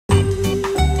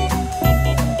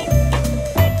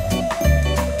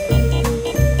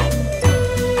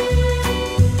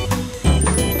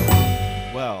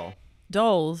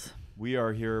Dolls. We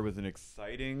are here with an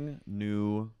exciting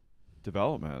new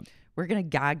development. We're going to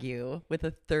gag you with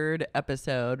a third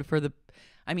episode for the...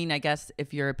 I mean, I guess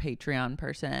if you're a Patreon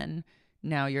person,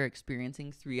 now you're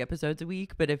experiencing 3 episodes a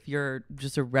week. But if you're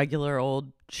just a regular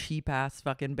old cheap-ass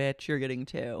fucking bitch, you're getting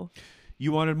 2.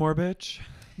 You wanted more, bitch?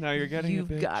 Now you're getting it,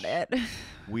 bitch. You've got it.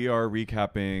 We are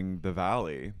recapping The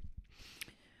Valley.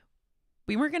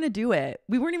 We weren't going to do it.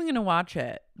 We weren't even going to watch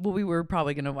it. Well, we were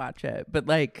probably going to watch it. But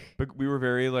we were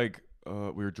very we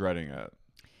were dreading it.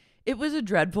 It was a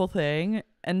dreadful thing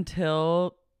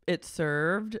until it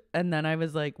served. And then I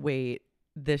was like, wait,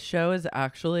 this show is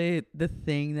actually the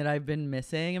thing that I've been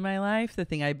missing in my life, the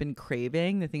thing I've been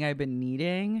craving, the thing I've been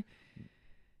needing.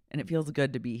 And it feels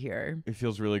good to be here. It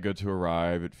feels really good to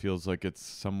arrive. It feels like it's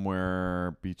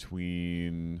somewhere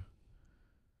between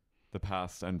the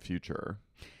past and future.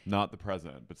 Not the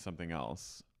present, but something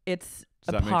else. It's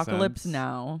apocalypse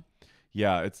now.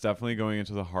 Yeah, it's definitely going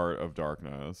into the heart of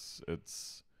darkness.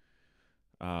 It's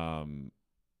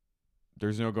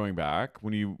there's no going back.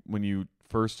 When you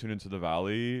first tune into The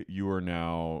Valley, you are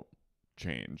now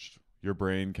changed. Your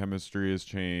brain chemistry has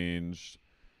changed.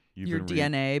 Your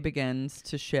DNA begins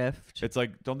to shift. It's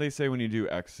like, don't they say when you do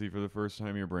ecstasy for the first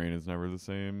time, your brain is never the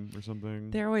same or something?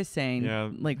 They're always saying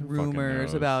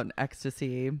rumors about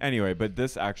ecstasy. Anyway, but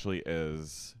this actually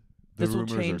is. This will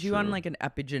change you on like an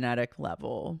epigenetic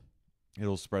level.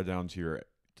 It'll spread down to your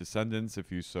descendants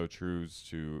if you so choose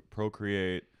to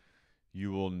procreate.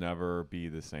 You will never be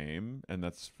the same, and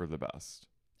that's for the best.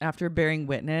 After bearing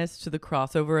witness to the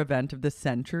crossover event of the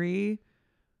century,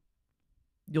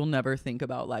 you'll never think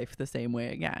about life the same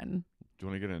way again. Do you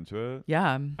want to get into it?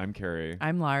 Yeah. I'm Carrie.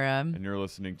 I'm Lara. And you're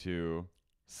listening to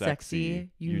Sexy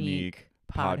Unique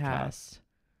Podcast.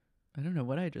 I don't know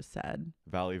what I just said.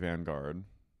 Valley Vanguard.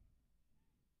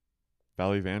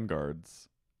 Valley Vanguards.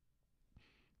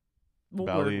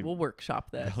 We'll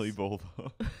workshop this. Valley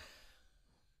Volvo.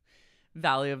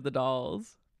 Valley of the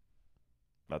Dolls.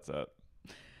 That's it.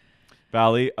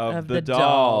 Valley of the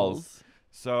Dolls.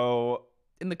 So...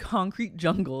 in the concrete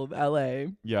jungle of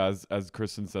LA. Yeah, as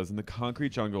Kristen says, in the concrete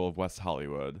jungle of West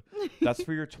Hollywood. That's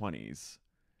for your 20s.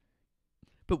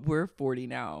 But we're 40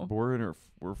 now. We're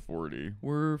 40.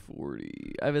 We're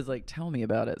 40. I was like, tell me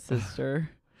about it, sister.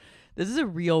 This is a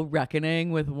real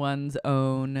reckoning with one's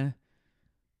own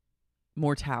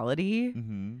mortality.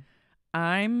 Mm-hmm.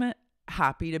 I'm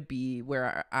happy to be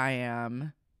where I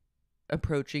am.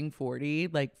 Approaching 40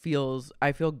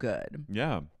 I feel good.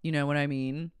 Yeah. You know what I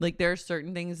mean? Like there are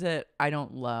certain things that I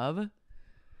don't love,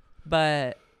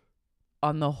 but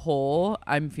on the whole,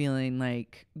 I'm feeling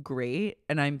like great,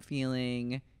 and I'm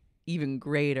feeling even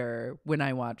greater when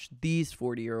I watch these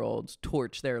 40-year-olds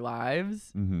torch their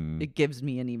lives. Mm-hmm. It gives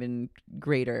me an even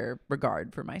greater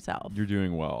regard for myself. You're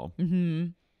doing well. Mm-hmm.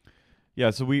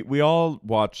 Yeah, so we all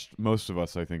watched, most of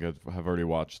us I think have already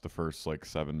watched the first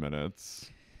 7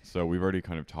 minutes. So we've already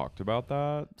kind of talked about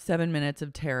that. 7 minutes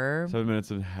of terror. 7 minutes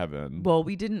in heaven. Well,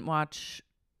 we didn't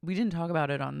talk about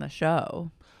it on the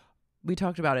show. We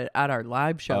talked about it at our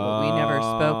live show, but we never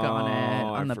spoke on it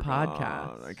on the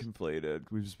podcast. I conflated.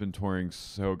 We've just been touring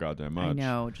so goddamn much. I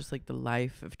know, just like the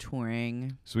life of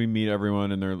touring. So we meet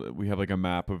everyone, and we have like a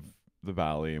map of the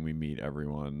valley, and we meet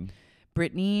everyone.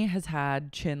 Brittany has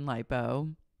had chin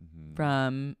lipo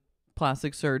from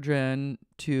plastic surgeon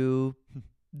to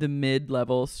the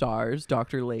mid-level stars,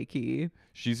 Dr. Lakey.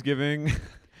 She's giving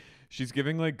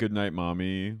like goodnight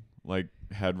mommy, like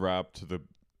head wrap to the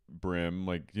brim,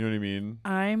 like, you know what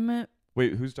I mean?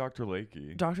 Wait, who's Dr.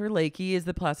 Lakey? Dr. Lakey is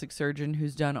the plastic surgeon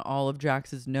who's done all of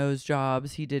Jax's nose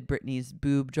jobs. He did Brittany's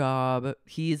boob job.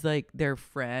 He's like their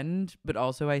friend, but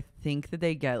also I think that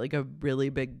they get like a really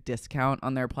big discount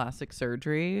on their plastic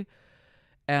surgery,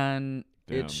 and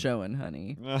it's showing,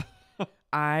 honey.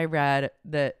 I read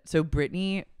that. So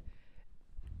Brittany,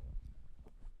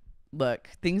 look,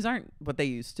 things aren't what they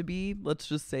used to be. Let's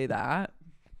just say that.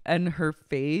 And her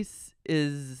face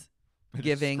is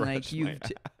giving like you've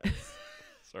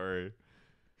sorry.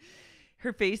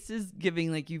 Her face is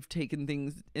giving like you've taken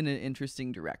things in an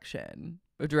interesting direction.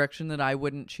 A direction that I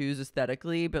wouldn't choose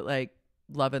aesthetically, but like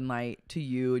love and light to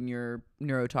you and your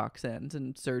neurotoxins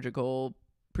and surgical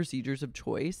procedures of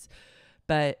choice.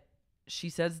 But she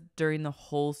says during the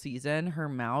whole season, her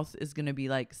mouth is going to be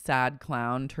like sad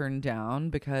clown turned down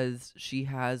because she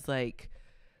has like,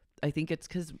 I think it's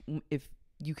because if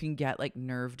you can get like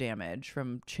nerve damage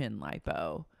from chin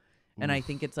lipo. And I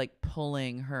think it's like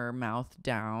pulling her mouth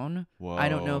down. Whoa. I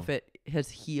don't know if it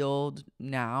has healed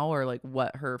now or like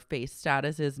what her face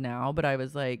status is now, but I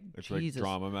was like, it's Jesus. Like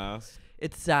drama mask.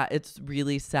 It's sad. It's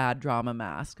really sad drama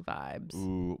mask vibes.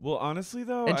 Ooh. Well, honestly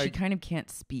though, and she kind of can't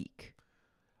speak.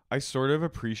 I sort of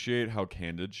appreciate how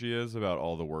candid she is about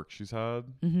all the work she's had.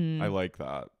 I like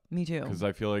that. Me too. Because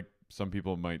I feel like some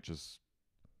people might just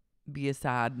be a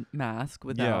sad mask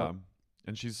without.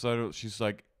 And she's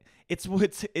like, it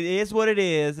is what it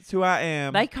is. It's who I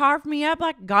am. They carved me up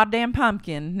like a goddamn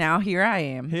pumpkin. Now here I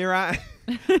am.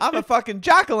 I'm a fucking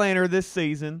jack-o'-lantern this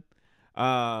season.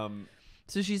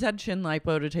 So she's had chin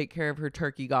lipo to take care of her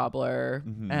turkey gobbler,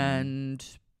 and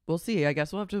we'll see. I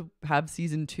guess we'll have to have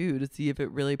season 2 to see if it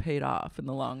really paid off in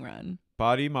the long run.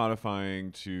 Body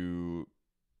modifying to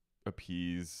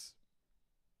appease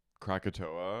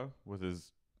Krakatoa with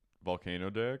his volcano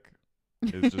dick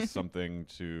is just something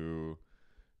to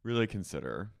really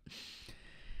consider.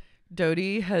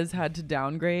 Doute has had to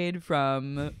downgrade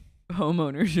from home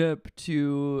ownership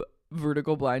to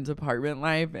vertical blinds apartment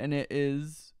life, and it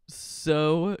is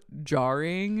so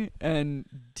jarring and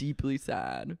deeply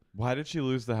sad. Why did she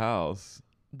lose the house?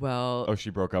 Well, she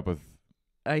broke up with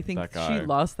I think that guy. She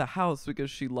lost the house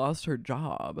because she lost her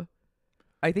job.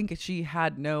 I think she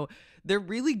had they're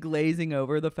really glazing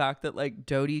over the fact that like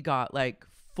Doute got like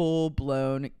full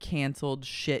blown canceled,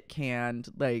 shit canned,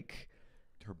 like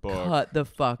her book cut the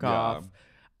fuck off.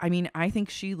 I mean, I think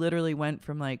she literally went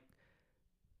from like,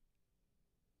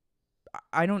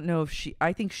 I don't know if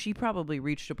I think she probably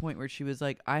reached a point where she was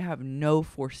like, I have no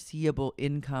foreseeable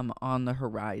income on the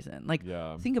horizon. Like,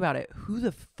 think about it. Who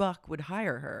the fuck would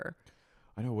hire her?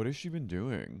 I know. What has she been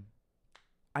doing?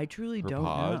 I truly don't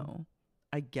know.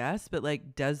 I guess, but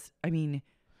like,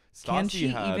 can she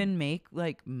even make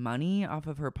like money off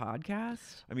of her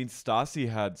podcast? I mean, Stassi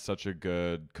had such a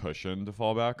good cushion to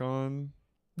fall back on.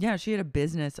 Yeah, she had a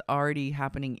business already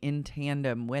happening in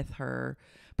tandem with her.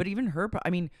 But even her, but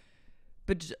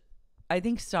I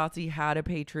think Stassi had a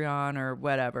Patreon or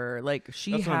whatever. Like,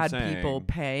 she had people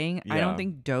paying. Yeah. I don't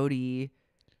think Doute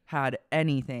had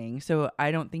anything. So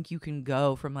I don't think you can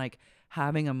go from like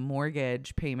having a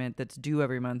mortgage payment that's due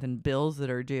every month and bills that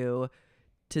are due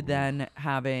to then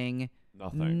having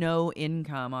no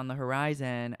income on the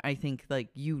horizon. I think like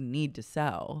you need to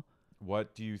sell.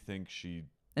 What do you think she...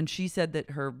 And she said that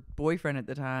her boyfriend at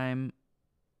the time,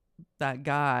 that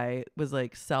guy, was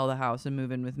like, sell the house and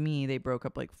move in with me. They broke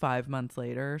up like 5 months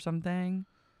later or something.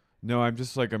 No, I'm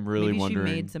just like, I'm really wondering.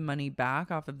 Maybe she made some money back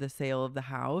off of the sale of the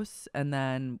house and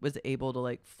then was able to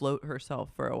like float herself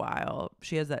for a while.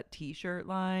 She has that t-shirt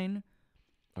line.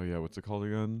 Oh yeah, what's it called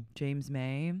again? James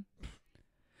May.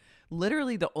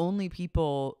 Literally the only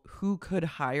people who could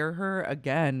hire her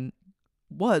again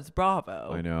was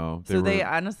Bravo. I know. They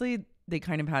honestly, they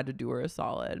kind of had to do her a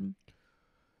solid.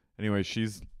 Anyway,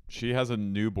 she has a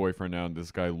new boyfriend now, and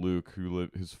this guy Luke,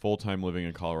 who's full-time living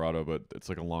in Colorado, but it's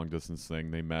like a long-distance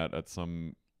thing. They met at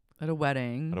a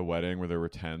wedding where there were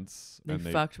tents. They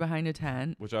fucked behind a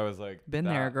tent. Which I was like, been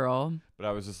there, girl. But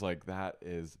I was just like, that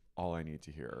is all I need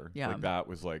to hear. Yeah. Like, that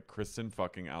was like Kristen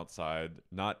fucking outside,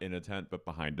 not in a tent, but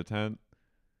behind a tent.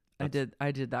 I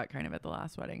did that kind of at the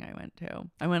last wedding I went to.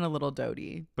 I went a little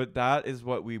Doute. But that is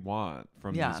what we want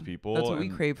from these people. That's what we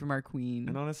crave from our queen.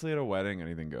 And honestly, at a wedding,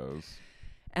 anything goes.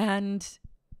 And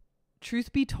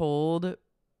truth be told,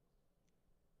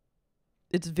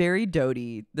 it's very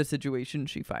Doute, the situation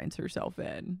she finds herself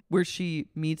in, where she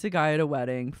meets a guy at a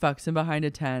wedding, fucks him behind a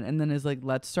tent, and then is like,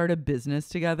 let's start a business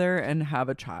together and have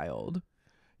a child.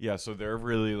 Yeah, so they're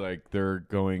really like, they're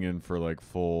going in for like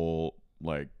full,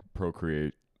 like,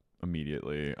 procreate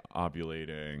immediately,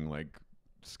 ovulating, like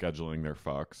scheduling their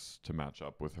fucks to match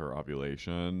up with her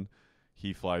ovulation.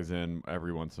 He flies in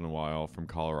every once in a while from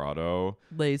Colorado,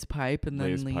 lays pipe, and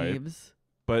then leaves.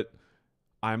 But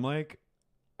I'm like,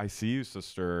 I see you,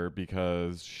 sister,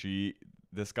 because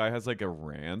this guy has like a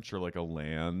ranch or like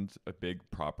a big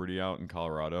property out in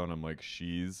Colorado, and I'm like,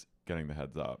 she's getting the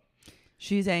heads up.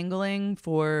 She's angling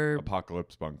for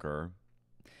Apocalypse Bunker.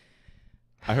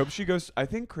 I hope she goes. I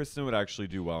think Kristen would actually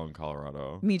do well in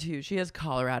Colorado. Me too. She has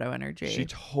Colorado energy. She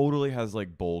totally has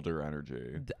like Boulder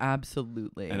energy.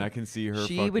 Absolutely. And I can see her.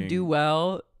 She would do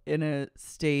well in a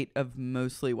state of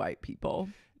mostly white people.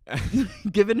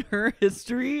 Given her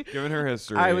history.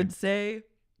 I would say,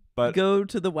 but go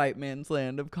to the white man's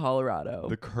land of Colorado.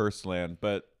 The cursed land.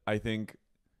 But I think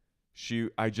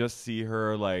I just see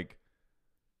her like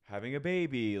having a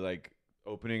baby, like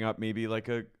opening up maybe like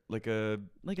a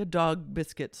dog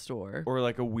biscuit store or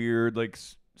like a weird like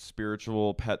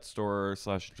spiritual pet store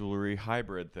 / jewelry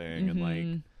hybrid thing, and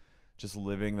like just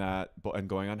living that and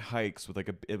going on hikes with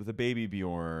a baby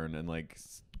Bjorn and like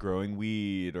growing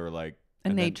weed or like a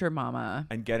nature mama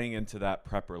and getting into that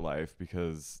prepper life,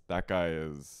 because that guy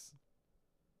is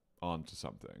on to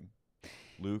something.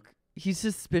 Luke, he's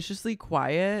suspiciously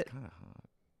quiet. Kind of hot.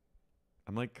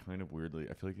 I'm like kind of weirdly.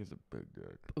 I feel like he has a big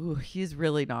dick. Ooh, he's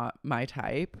really not my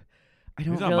type. I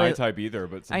don't He's not really, my type either,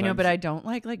 but I know, but sometimes- I don't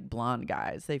like blonde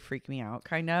guys. They freak me out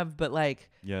kind of, but like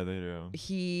yeah, they do.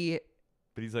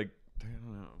 But he's like, I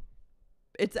don't know.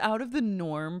 It's out of the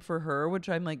norm for her, which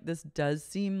I'm like, this does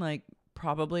seem like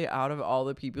probably out of all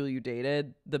the people you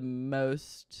dated, the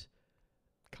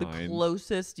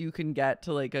closest you can get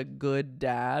to like a good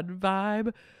dad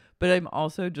vibe. But I'm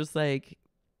also just like,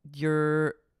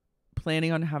 you're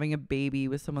planning on having a baby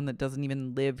with someone that doesn't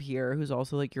even live here, who's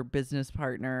also like your business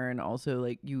partner, and also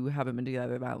like you haven't been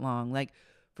together that long. Like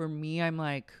for me, I'm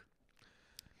like,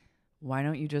 why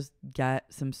don't you just get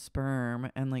some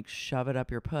sperm and like shove it up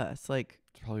your puss? Like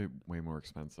It's probably way more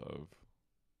expensive.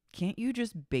 can't you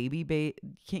just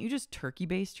can't you just turkey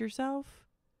baste yourself?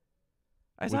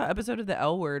 I saw an episode of The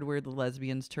L Word where the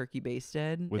lesbians turkey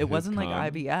basted. With It his wasn't like cum?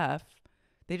 IVF.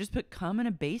 They just put cum in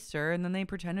a baster and then they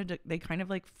pretended they kind of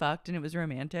like fucked and it was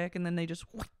romantic and then they just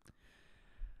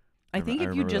I think I if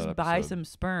you remember just that buy episode. some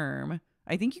sperm,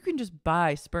 I think you can just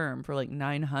buy sperm for like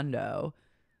 $900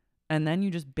 and then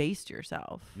you just baste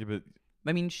yourself. Yeah, but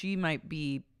I mean, she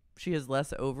has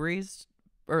less ovaries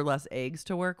or less eggs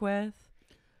to work with.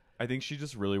 I think she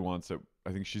just really wants it.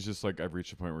 I think she's just like, I've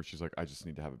reached a point where she's like, I just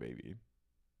need to have a baby.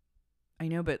 I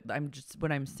know, but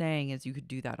what I'm saying is you could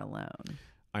do that alone.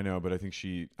 I know, but I think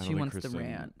I don't think wants the Kristen,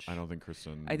 ranch. I don't think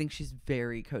Kristen. I think she's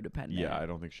very codependent. Yeah, I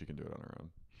don't think she can do it on her own.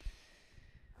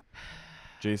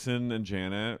 Jason and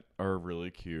Janet are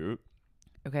really cute.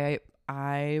 Okay,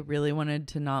 I really wanted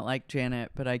to not like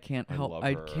Janet, but I can't help. love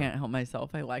I her. can't help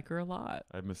myself. I like her a lot.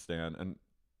 I miss Stan, and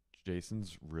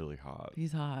Jason's really hot.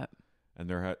 He's hot. And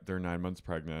they're 9 months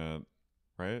pregnant,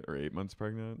 right? Or 8 months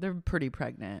pregnant. They're pretty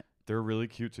pregnant. They're really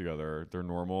cute together. They're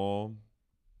normal.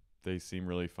 They seem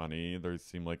really funny. They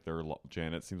seem like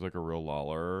Janet seems like a real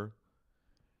loller.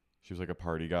 She was like a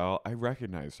party gal. I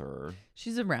recognize her.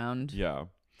 She's around. Yeah.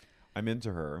 I'm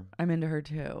into her. I'm into her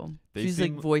too. They She's like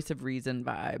seem- voice of reason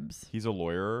vibes. He's a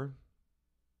lawyer.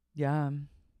 Yeah.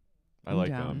 I I'm like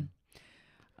down.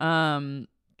 them.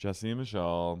 Jesse and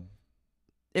Michelle.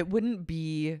 It wouldn't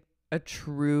be a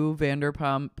true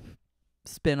Vanderpump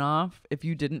spinoff if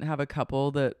you didn't have a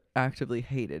couple that actively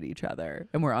hated each other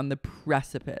and were on the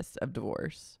precipice of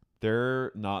divorce.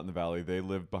 They're not in the valley. They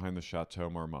live behind the Chateau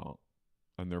Marmont.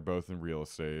 And they're both in real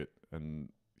estate. And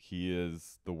he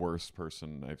is the worst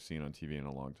person I've seen on TV in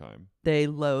a long time. They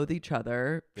loathe each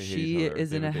other. They hate She each other. is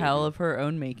They in have a a hell baby. of her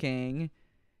own making.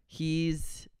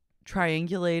 He's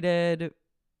triangulated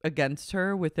against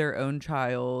her with their own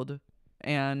child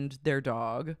and their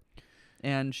dog.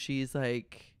 And she's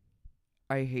like,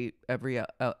 I hate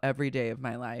every day of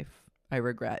my life. I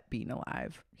regret being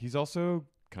alive. He's also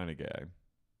kind of gay.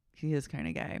 He is kind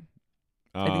of gay.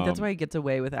 I think that's Um, why he gets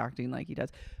away with acting like he does.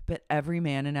 But every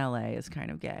man in LA is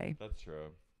kind of gay. That's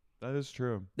true. That is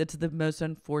true. That's the most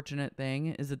unfortunate thing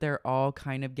is that they're all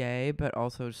kind of gay, but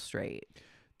also straight.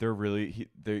 They're really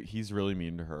he's really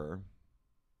mean to her.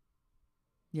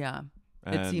 Yeah.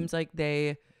 And It seems like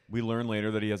they... we learn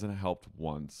later that he hasn't helped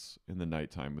once in the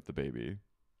nighttime with the baby.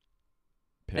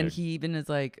 And Pig. he even is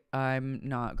like, I'm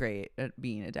not great at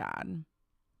being a dad.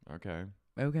 Okay.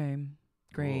 Okay.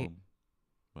 Great.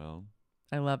 Cool. Well,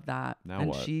 I love that. Now and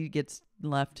what? she gets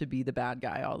left to be the bad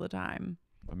guy all the time.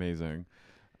 amazing.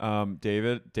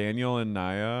 Daniel and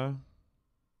Nia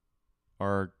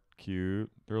are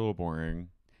cute. They're a little boring.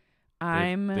 They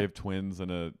have twins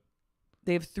and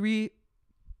They have three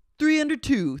under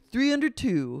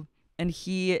two. And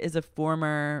he is a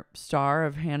former star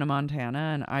of Hannah Montana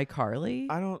and iCarly.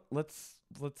 let's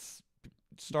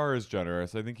star is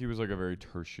generous. I think he was like a very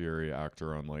tertiary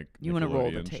actor on like You wanna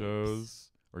roll the Nickelodeon tapes. shows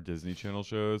or Disney Channel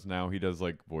shows. Now he does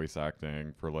like voice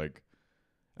acting for like,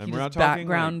 and He we're does not talking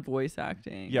background like, voice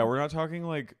acting. yeah, we're not talking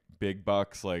like big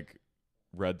bucks like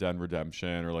Red Dead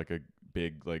Redemption or like a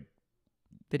big like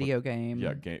Video game.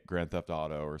 yeah Grand Theft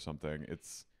Auto or something.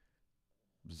 It's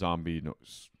zombie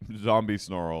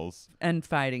snarls And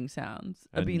fighting sounds.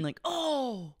 Of And- being like,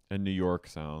 oh, and New York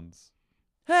sounds.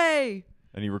 hey,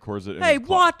 And he records it. hey,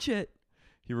 watch it.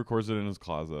 He records it in his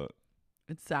closet.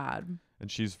 It's sad. And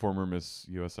she's former Miss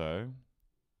USA.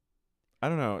 I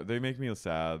don't know. They make me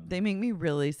sad. They make me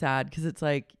really sad because it's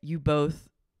like you both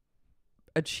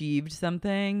achieved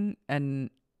something and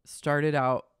started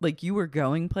out like you were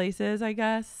going places, I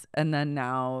guess. And then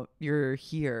now you're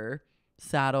here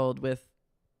saddled with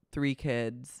 3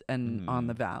 kids and on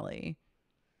the valley.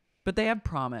 But they have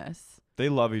promise. They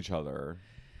love each other.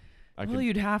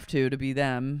 You'd have to be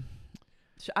them.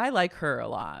 I like her a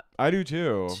lot. I do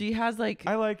too. She has like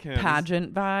I like him.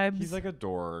 pageant vibes. He's like a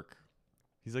dork.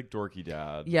 He's like dorky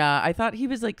dad. Yeah, I thought he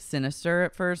was like sinister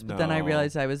at first, but then I No.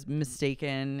 realized I was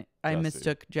mistaken. I Jesse.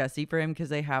 mistook Jesse for him because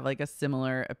they have like a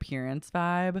similar appearance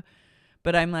vibe.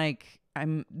 But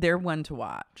they're one to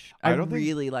watch. I don't think-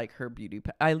 really like her beauty.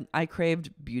 I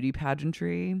craved beauty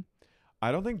pageantry.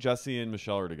 I don't think Jesse and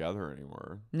Michelle are together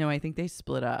anymore. No, I think they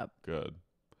split up. Good.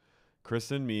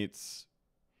 Kristen meets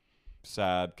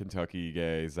sad Kentucky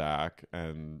gay Zack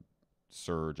and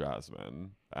Sir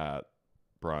Jasmine at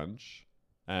brunch.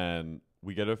 And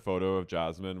we get a photo of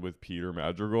Jasmine with Peter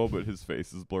Madrigal, but his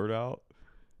face is blurred out.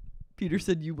 Peter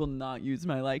said, "You will not use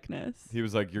my likeness." He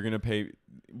was like, "You're going to pay."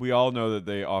 We all know that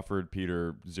they offered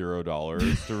Peter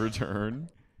 $0 to return.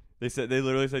 They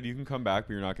literally said, "You can come back,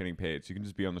 but you're not getting paid. So you can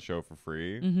just be on the show for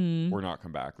free or not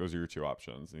come back. Those are your two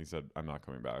options." And he said, "I'm not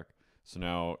coming back." So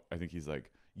now I think he's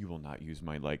like, "You will not use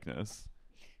my likeness."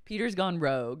 Peter's gone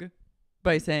rogue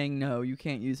by saying, "No, you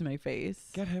can't use my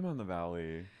face." Get him on the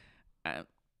Valley.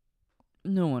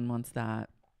 No one wants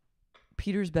that.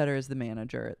 Peter's better as the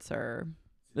manager at Sir.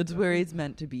 That's where he's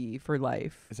meant to be for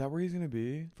life. Is that where he's going to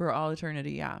be? For all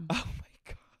eternity, yeah. Oh my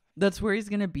God. That's where he's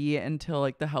going to be until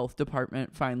like the health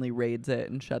department finally raids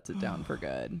it and shuts it down for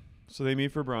good. So they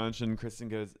meet for brunch and Kristen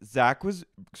goes, Zack was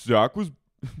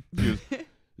he goes,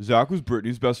 Zack was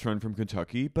Brittany's best friend from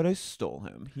Kentucky, but I stole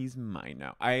him. He's mine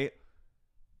now. I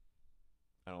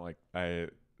don't like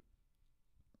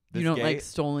You don't like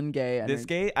stolen gay energy. This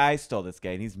gay, I stole this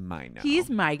gay and he's mine now. He's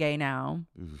my gay now.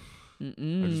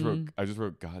 I just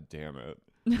wrote, God damn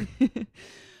it.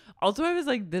 Also, I was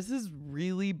like, this is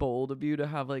really bold of you to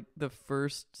have like the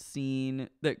first scene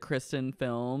that Kristen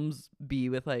films be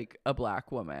with like a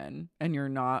black woman, and you're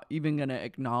not even gonna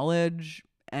acknowledge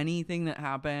anything that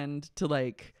happened to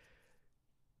like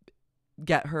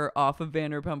get her off of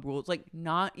Vanderpump Rules. Like,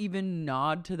 not even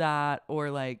nod to that,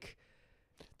 or like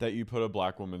that you put a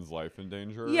black woman's life in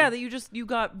danger. Yeah, that you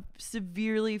got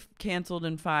severely canceled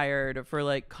and fired for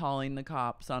like calling the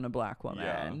cops on a black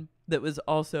woman that was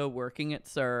also working at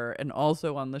Sir and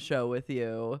also on the show with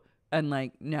you, and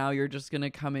like now you're just gonna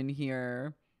come in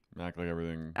here act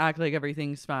like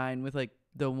everything's fine with like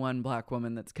the one black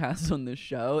woman that's cast on this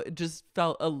show. It just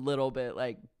felt a little bit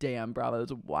like, damn,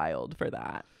 Bravo's wild for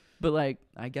that. But like,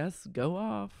 I guess go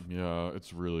off. Yeah,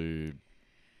 it's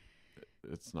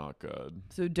not good.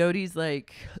 So Doute's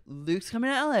like, Luke's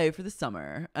coming to LA for the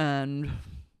summer and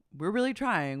we're really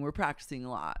trying. We're practicing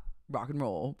a lot. Rock and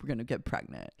roll. We're going to get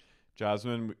pregnant.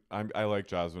 Jasmine, I like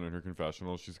Jasmine in her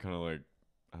confessional. She's kind of like,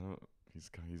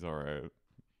 he's all right.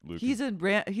 Luke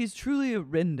he's truly a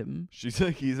random. She's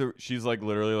like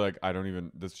literally like, I don't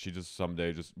even she just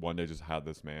one day just had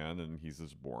this man and he's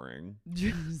just boring.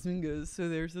 Jasmine goes, so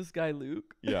there's this guy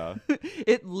Luke. Yeah.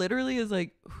 It literally is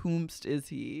like, whomst is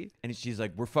he? And she's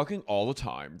like, we're fucking all the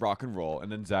time, rock and roll.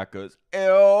 And then Zack goes,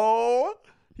 ew.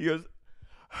 He goes,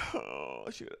 oh,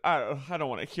 I don't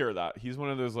want to hear that. He's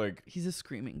one of those like, he's a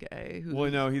screaming gay.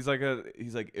 Well, no, he's like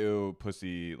ew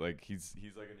pussy. Like he's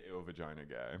like an ew vagina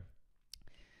guy.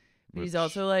 He's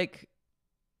also like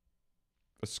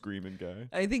a screaming guy.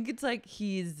 I think it's like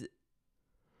he's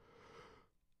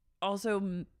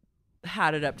also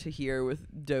had it up to here with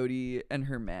Doute and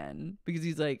her men, because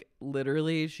he's like,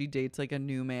 literally she dates like a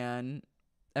new man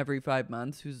every 5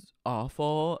 months who's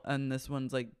awful, and this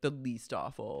one's like the least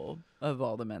awful of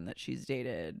all the men that she's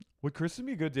dated. Would Kristen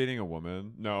be good dating a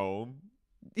woman? No.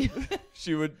 They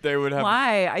would have.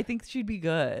 Why? I think she'd be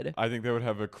good. I think they would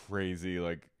have a crazy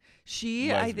like.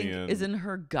 She, I think, is in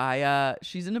her Gaia.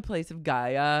 She's in a place of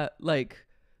Gaia, like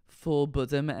full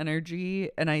bosom energy.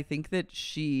 And I think that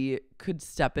she could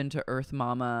step into Earth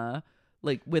Mama,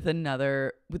 like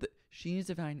she needs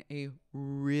to find a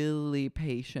really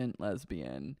patient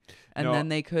lesbian. And then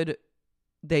they could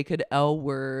L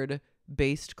word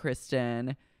based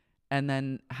Kristen and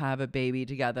then have a baby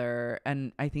together.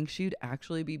 And I think she'd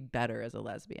actually be better as a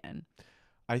lesbian.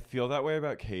 I feel that way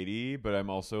about Katie, but I'm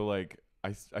also like,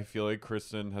 I feel like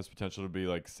Kristen has potential to be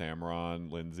like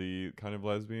Samron, Lindsay kind of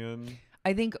lesbian.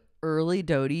 I think early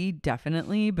Doute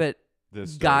definitely, but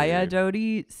this Gaia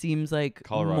Doute seems like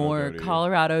Colorado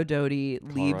Colorado Doute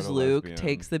leaves Luke, lesbian.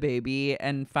 takes the baby,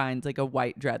 and finds like a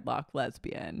white dreadlock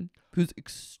lesbian who's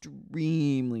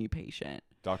extremely patient.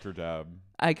 Dr. Deb.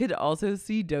 I could also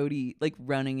see Doute like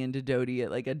running into Doute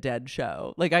at like a dead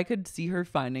show. Like I could see her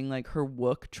finding like her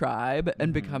Wook tribe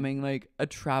and becoming like a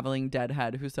traveling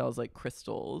deadhead who sells like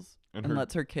crystals and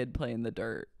lets her kid play in the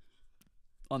dirt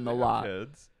on the lot.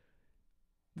 Kids?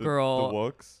 Girl, the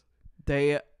Wooks?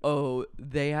 They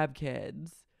have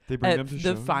kids. They bring At them to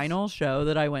the shows? final show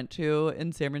that I went to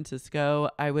in San Francisco,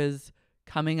 I was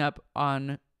coming up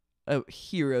on a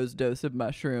hero's dose of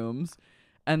mushrooms.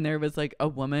 and there was like a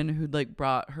woman who'd like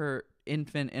brought her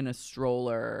infant in a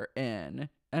stroller in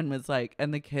and was like,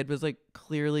 and the kid was like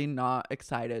clearly not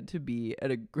excited to be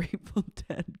at a Grateful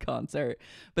Dead concert,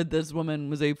 but this woman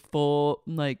was a full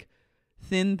like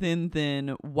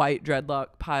thin white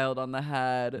dreadlock piled on the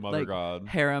head, Mother like God.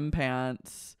 harem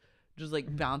pants, just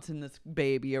like bouncing this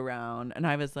baby around. And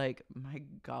I was like, my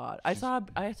God. I saw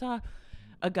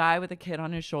a guy with a kid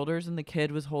on his shoulders, and the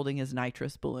kid was holding his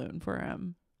nitrous balloon for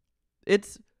him.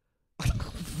 It's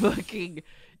fucking,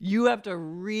 you have to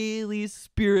really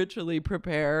spiritually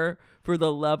prepare for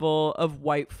the level of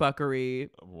white fuckery,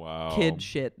 Wow, kid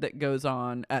shit that goes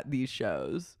on at these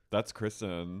shows. That's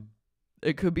Kristen.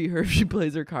 It could be her if she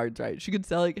plays her cards right. She could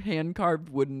sell like hand carved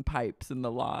wooden pipes in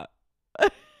the lot.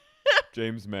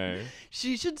 James May.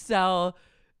 She should sell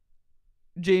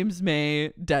James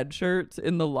May dead shirts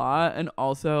in the lot, and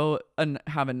also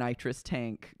have a nitrous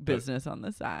tank business on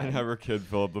the side. And have her kid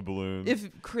fill up the balloons.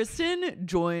 If Kristen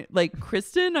joined, like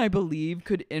Kristen, I believe,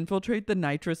 could infiltrate the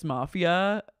nitrous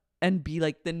mafia and be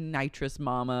like the nitrous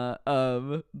mama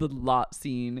of the lot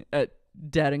scene at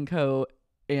Dead and Co.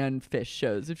 and Fish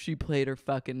shows if she played her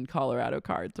fucking Colorado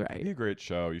cards It'd be right. a great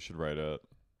show. You should write it.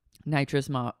 Nitrous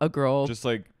a girl Just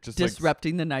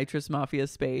disrupting the nitrous mafia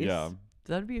space. Yeah.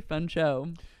 That'd be a fun show.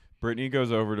 Brittany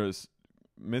goes over to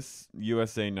Miss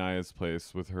USA Nia's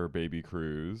place with her baby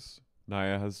Cruz.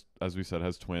 Nia has, as we said,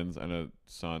 has twins and a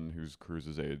son who's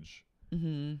Cruz's age.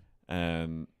 Mm-hmm.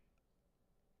 And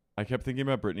I kept thinking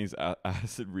about Brittany's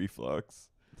acid reflux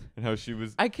and how she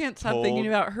was. I can't stop thinking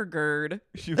about her GERD.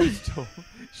 She was told.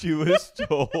 She was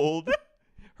told.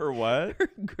 Her what? Her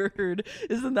GERD.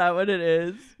 Isn't that what it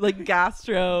is? Like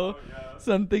gastro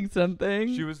something.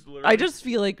 She was literally. I just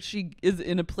feel like she is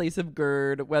in a place of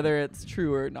GERD, whether it's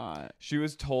true or not. She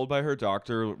was told by her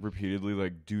doctor repeatedly,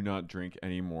 like, do not drink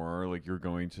anymore. Like, you're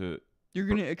going to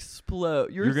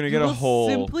explode. You're gonna get a hole.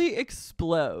 Simply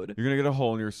explode. You're gonna get a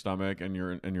hole in your stomach and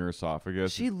your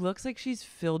esophagus. She looks like she's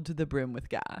filled to the brim with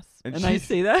gas, And I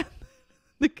say that.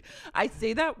 Like, I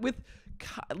say that with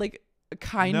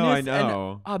kindness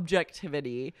and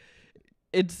objectivity.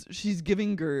 She's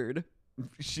giving GERD.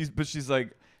 She's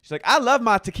like I love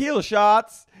my tequila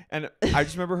shots, and I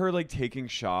just remember her like taking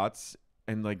shots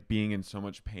and like being in so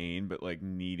much pain, but like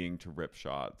needing to rip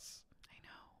shots. I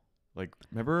know. Like,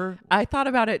 remember? I thought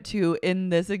about it too in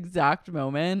this exact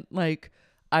moment. Like,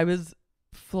 I was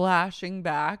flashing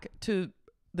back to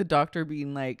the doctor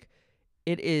being like,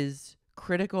 it is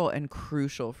critical and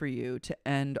crucial for you to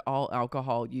end all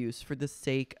alcohol use for the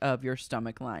sake of your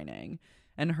stomach lining,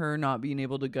 and her not being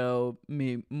able to go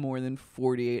more than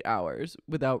 48 hours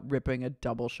without ripping a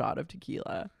double shot of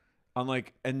tequila.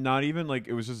 And not even like,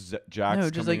 it was just Jax. No,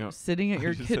 just like up. sitting at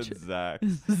your kitchen. Said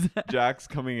Zack. Jax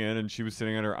coming in, and she was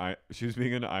sitting at her. She was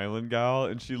being an island gal,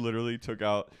 and she literally took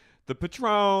out the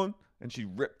Patron. And she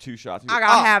ripped 2 shots. I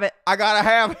gotta have it. I gotta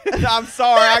have it. I'm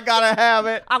sorry. I gotta have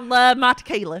it. I love my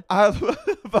tequila. I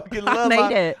fucking love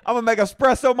it. I'm gonna make a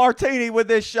espresso martini with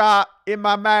this shot in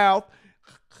my mouth.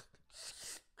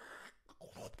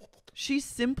 She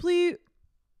simply.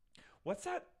 What's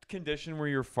that condition where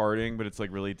you're farting, but it's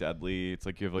like really deadly? It's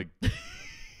like you have like.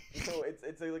 So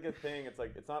it's like a thing. It's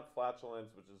like, it's not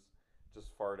flatulence, which is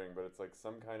just farting, but it's like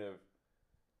some kind of.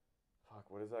 Fuck.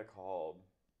 What is that called?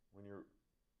 When you're.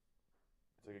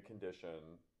 It's like a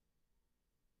condition.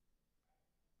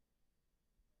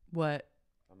 What?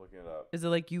 I'm looking it up. Is it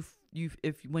like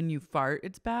if when you fart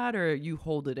it's bad, or you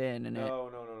hold it in and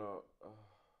No.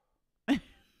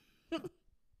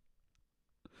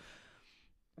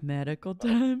 medical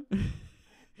time?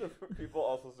 People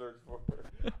also search for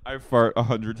I fart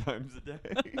 100 times a day.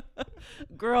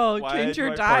 Girl, change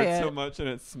your diet. Fart so much and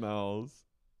it smells.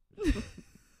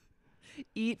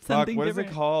 Eat something What different.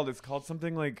 is it called? It's called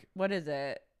something like What is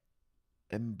it?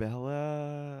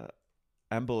 Embel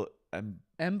Embol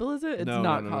is it? It's no,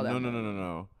 not no, called no, Embol.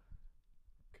 no.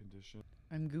 Condition.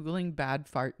 I'm Googling bad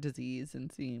fart disease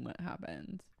and seeing what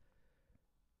happens.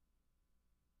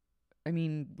 I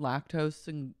mean,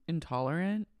 lactose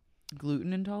intolerant?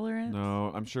 Gluten intolerant?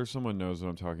 No, I'm sure someone knows what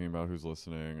I'm talking about who's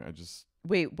listening.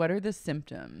 Wait, what are the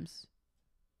symptoms?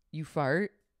 You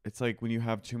fart? It's like when you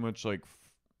have too much like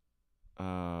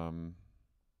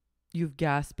You have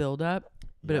gas buildup,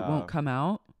 but it won't come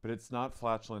out? But it's not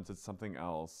flatulence, it's something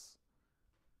else.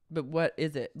 But what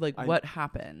is it? Like, what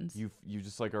happens? You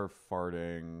just like are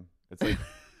farting. It's like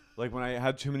like when I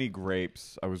had too many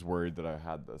grapes, I was worried that I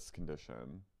had this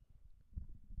condition.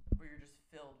 Where you're just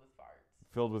filled with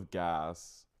farts. Filled with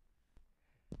gas.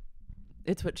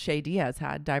 It's what Shay Diaz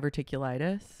had.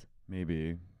 Diverticulitis.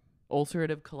 Maybe.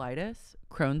 Ulcerative colitis.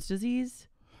 Crohn's disease.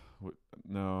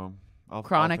 No.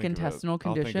 Chronic intestinal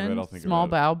condition, small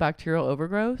bowel bacterial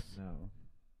overgrowth. No,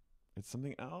 it's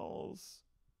something else.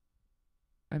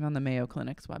 I'm on the Mayo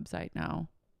Clinic's website now.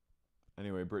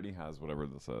 Anyway, Brittany has whatever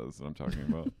this is that I'm talking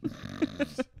about.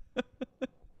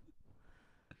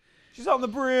 She's on the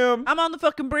brim. I'm on the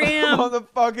fucking brim. I'm on the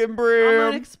fucking brim. I'm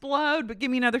gonna explode, but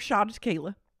give me another shot of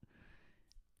tequila.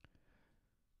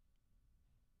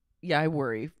 Yeah, I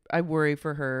worry. I worry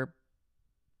for her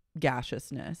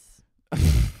gaseousness.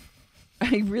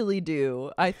 I really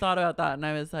do. I thought about that and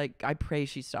I was like, I pray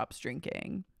she stops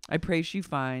drinking. I pray she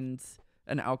finds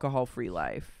an alcohol-free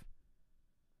life.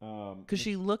 Because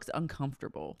she looks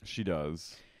uncomfortable. She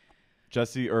does.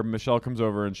 Michelle comes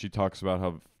over and she talks about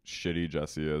how shitty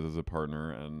Jesse is as a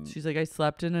partner. And she's like, I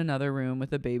slept in another room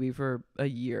with a baby for a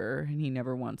year and he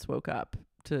never once woke up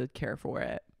to care for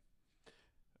it.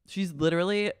 She's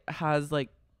literally has like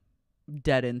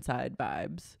dead inside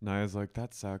vibes. Nia's like,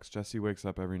 that sucks. Jesse wakes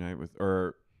up every night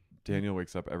or Daniel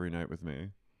wakes up every night with me.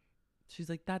 She's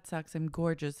like, that sucks. I'm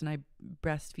gorgeous and I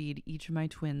breastfeed each of my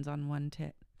twins on one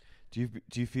tit. Do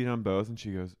you feed on both? And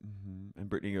she goes, mm-hmm. And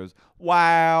Brittany goes,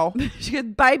 wow. She goes,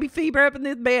 baby fever up in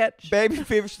this bitch. Baby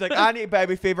fever. She's like, I need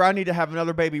baby fever. I need to have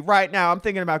another baby right now. I'm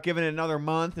thinking about giving it another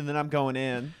month and then I'm going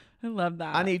in. I love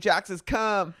that. I need Jax's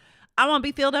cum. I want to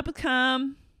be filled up with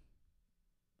cum.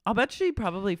 I'll bet she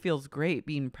probably feels great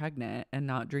being pregnant and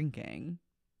not drinking.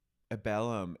 A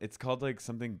bellum. It's called like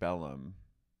something bellum.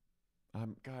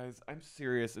 Guys, I'm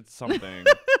serious. It's something.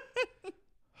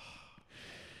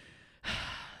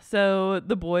 So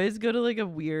the boys go to like a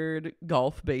weird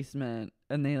golf basement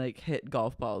and they like hit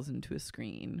golf balls into a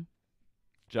screen.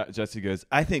 Jesse goes,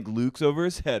 I think Luke's over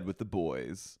his head with the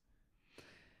boys.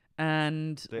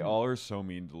 And they all are so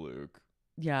mean to Luke.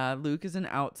 Yeah, Luke is an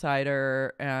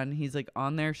outsider and he's like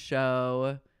on their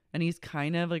show and he's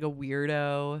kind of like a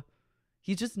weirdo.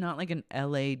 He's just not like an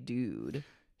LA dude.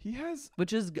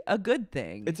 Which is a good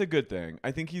thing. It's a good thing.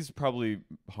 I think he's probably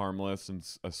harmless and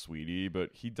a sweetie, but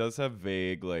he does have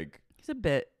vague like. He's a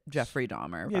bit Jeffrey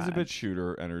Dahmer. He has a bit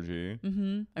shooter energy.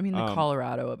 Mm-hmm. I mean, the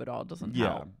Colorado of it all doesn't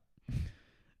help.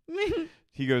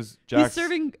 He goes, Jax. He's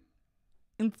serving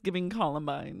Thanksgiving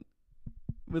Columbine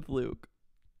with Luke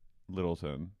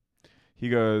Littleton. He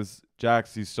goes,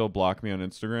 Jax, you still block me on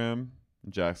Instagram?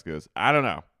 And Jax goes, I don't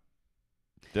know.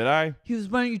 Did I? He goes,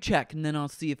 why don't you check and then I'll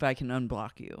see if I can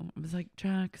unblock you. I was like,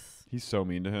 Jax. He's so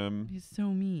mean to him. He's so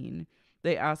mean.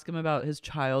 They ask him about his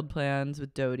child plans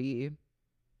with Doute.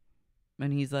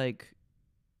 And he's like,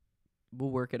 we'll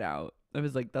work it out. I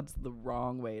was like, that's the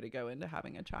wrong way to go into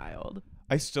having a child.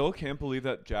 I still can't believe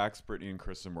that Jax, Brittany, and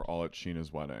Kristen were all at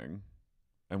Sheena's wedding.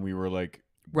 And we were like...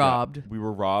 robbed. We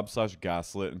were robbed /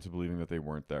 gaslit into believing that they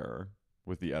weren't there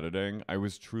with the editing. I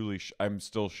was truly... I'm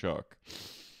still shook.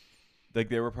 Like,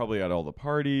 they were probably at all the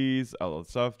parties, all the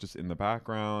stuff, just in the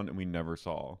background, and we never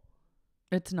saw.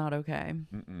 It's not okay.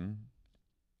 Mm-mm.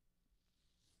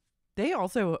 They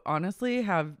also, honestly,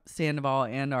 have Sandoval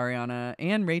and Ariana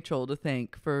and Rachel to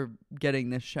thank for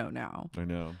getting this show now. I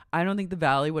know. I don't think the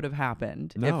Valley would have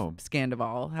happened if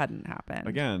Scandival hadn't happened.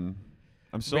 Again,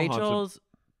 I'm still Rachel's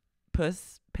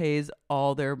puss pays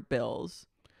all their bills.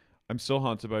 I'm still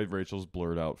haunted by Rachel's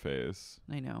blurred out face.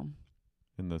 I know.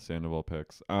 In the Sandoval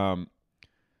pics.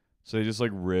 So they just like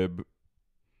rib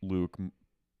Luke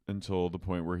until the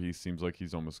point where he seems like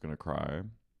he's almost gonna cry,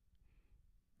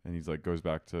 and he's like goes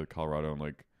back to Colorado and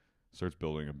like starts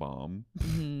building a bomb.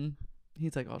 Mm-hmm.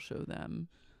 He's like, I'll show them.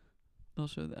 I'll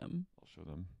show them.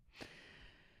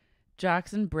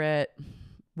 Jax and Britt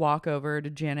walk over to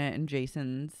Janet and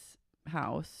Jason's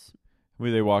house.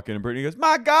 They walk in and Brittany goes,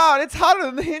 my God, it's hotter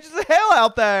than the hinges of hell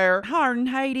out there. Hotter than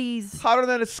Hades. Hotter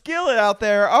than a skillet out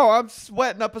there. Oh, I'm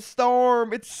sweating up a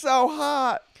storm. It's so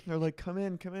hot. They're like, come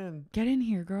in. Get in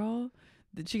here, girl.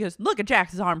 Then she goes, look at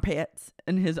Jax's armpits.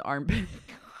 And his armpits.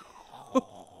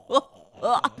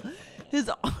 His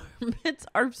armpits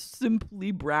are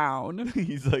simply brown.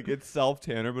 He's like, it's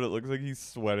self-tanner, but it looks like he's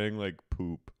sweating like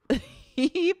poop.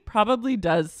 He probably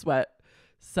does sweat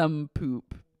some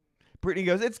poop. Brittany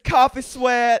goes, it's coffee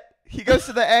sweat. He goes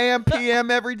to the AM PM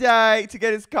every day to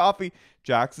get his coffee.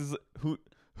 Jax is who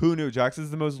knew? Jax is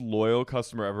the most loyal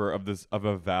customer ever of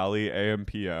a Valley AM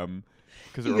PM.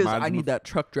 Because it reminds him I need that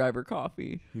truck driver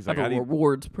coffee. He's like, I have a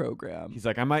rewards program. He's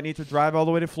like, I might need to drive all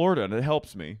the way to Florida and it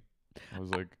helps me. I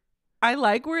was like, I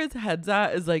like where his head's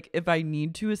at is like, if I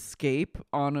need to escape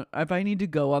if I need to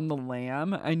go on the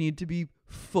lam, I need to be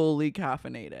fully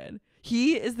caffeinated.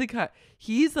 He is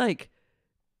he's like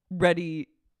ready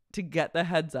to get the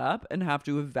heads up and have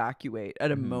to evacuate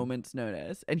at a moment's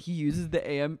notice. And he uses the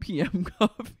AM PM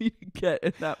coffee to get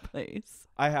in that place.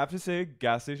 I have to say,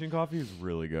 gas station coffee is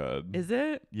really good. Is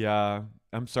it? Yeah.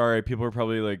 I'm sorry. People are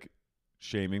probably like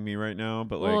shaming me right now,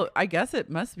 but well, like, I guess it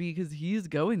must be because he's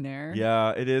going there.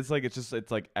 yeah, it is like,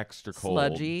 it's like extra cold.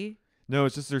 Sludgy. No,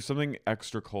 it's just there's something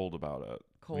extra cold about it.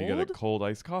 Cold? When you get a cold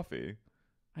iced coffee.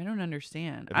 I don't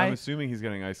understand. And I'm assuming he's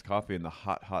getting iced coffee in the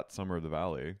hot summer of the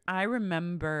valley. I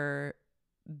remember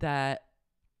that.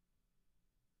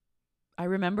 I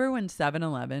remember when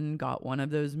 7-Eleven got one of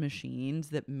those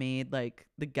machines that made like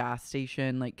the gas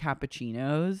station like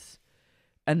cappuccinos,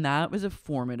 and that was a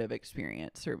formative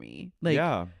experience for me.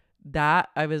 Like that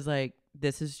I was like,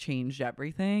 this has changed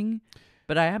everything.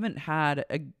 But I haven't had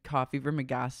a coffee from a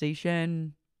gas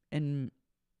station in,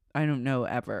 I don't know,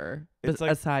 ever. It's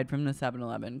like, aside from the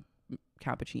 7-Eleven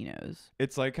cappuccinos.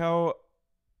 It's like how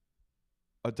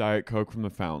a Diet Coke from the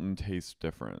fountain tastes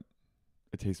different.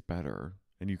 It tastes better.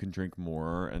 And you can drink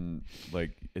more. And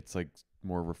like it's like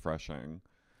more refreshing.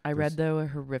 I read, though, a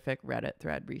horrific Reddit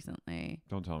thread recently.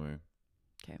 Don't tell me.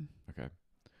 Okay.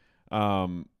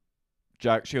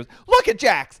 Jack, she goes, look at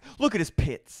Jax. Look at his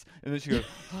pits. And then she goes,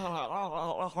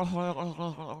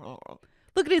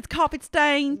 look at his coffee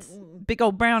stains. Big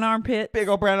old brown armpit. big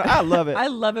old brown. I love it. I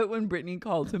love it when Brittany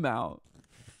calls him out.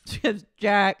 She goes,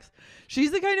 Jax. She's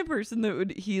the kind of person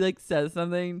that he like says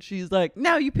something. She's like,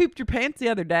 no, you pooped your pants the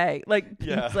other day. Like,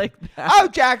 yeah. Things like that. Oh,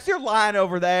 Jax, you're lying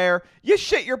over there. You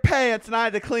shit your pants and I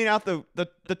had to clean out the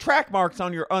track marks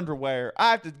on your underwear. I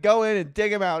have to go in and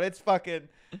dig them out. It's fucking...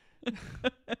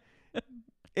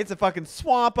 It's a fucking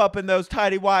swamp up in those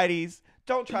tighty whities.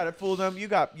 Don't try to fool them. You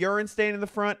got urine stain in the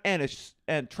front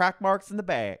and track marks in the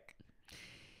back.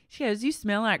 She goes, you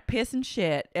smell like piss and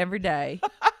shit every day.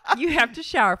 You have to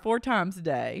shower 4 times a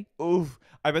day. Oof.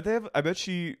 I bet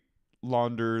she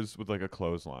launders with like a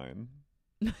clothesline.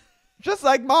 Just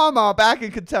like Mama back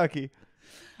in Kentucky.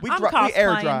 We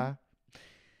air dry.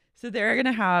 So they're going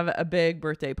to have a big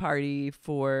birthday party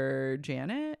for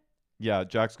Janet. Yeah,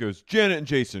 Jax goes, Janet and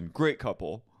Jason, great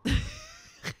couple.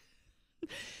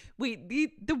 Wait,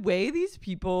 the way these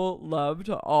people love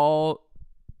to all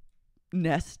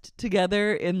nest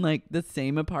together in like the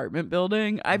same apartment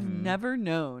building. I've never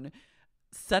known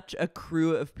such a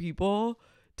crew of people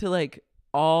to like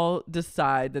all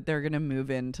decide that they're going to move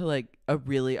into like a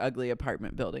really ugly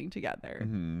apartment building together.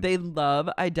 They love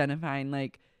identifying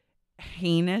like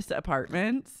heinous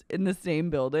apartments in the same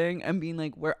building and being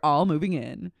like, we're all moving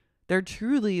in. They're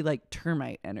truly like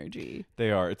termite energy.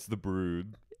 They are. It's the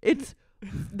brood.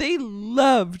 They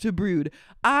love to brood.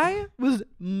 I was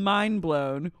mind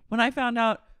blown when I found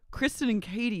out Kristen and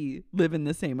Katie live in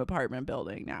the same apartment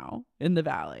building now in the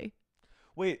Valley.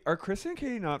 Wait, are Kristen and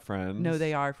Katie not friends? No,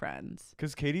 they are friends.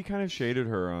 Because Katie kind of shaded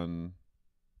her on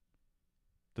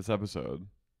this episode.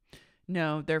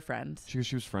 No, they're friends. She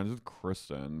was friends with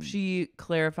Kristen. She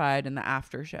clarified in the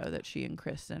after show that she and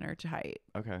Kristen are tight.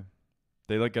 Okay.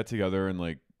 They like get together and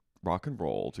like rock and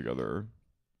roll together.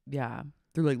 Yeah.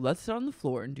 They're like, let's sit on the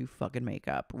floor and do fucking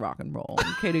makeup, rock and roll.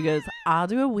 And Katie goes, I'll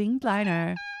do a winged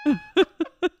liner.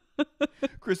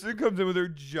 Kristen comes in with her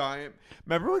giant.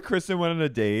 Remember when Kristen went on a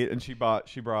date and she brought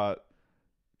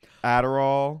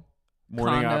Adderall,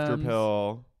 morning after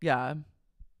pill, yeah,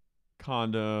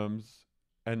 condoms,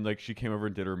 and like she came over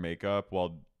and did her makeup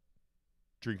while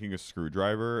drinking a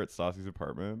screwdriver at Stassi's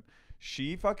apartment.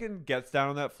 She fucking gets down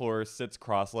on that floor, sits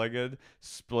cross-legged,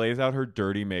 splays out her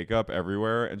dirty makeup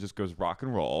everywhere, and just goes rock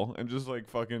and roll, and just like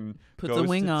fucking puts a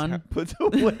wing on. Puts a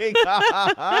wing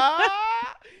on.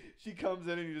 She comes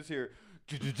in and you just hear.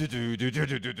 She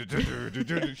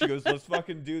goes, let's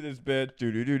fucking do this,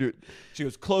 bitch. She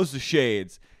goes, close the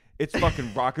shades. It's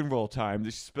fucking rock and roll time.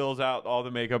 She spills out all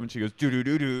the makeup and she goes.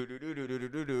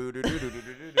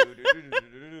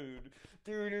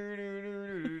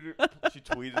 She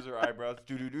tweezes her eyebrows.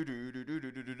 She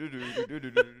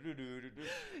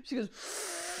goes.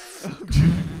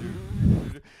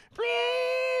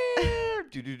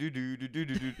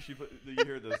 You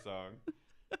hear this song.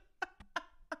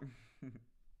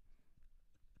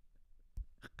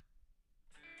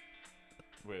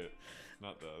 Wait,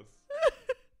 not this.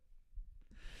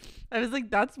 I was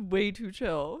like, that's way too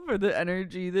chill for the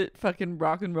energy that fucking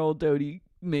rock and roll Doute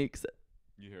makes.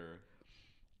 You hear.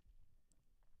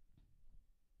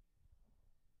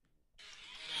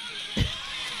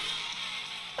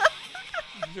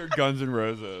 You hear Guns N'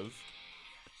 Roses.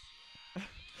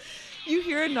 You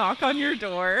hear a knock on your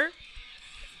door.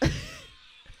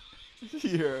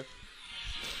 Here.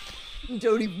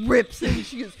 Doute rips in.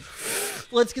 She goes,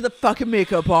 let's get the fucking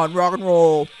makeup on. Rock and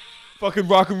roll. Fucking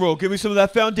rock and roll. Give me some of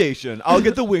that foundation. I'll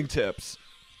get the wingtips.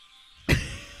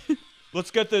 Let's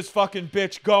get this fucking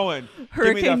bitch going.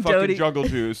 Give me that fucking jungle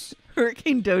juice.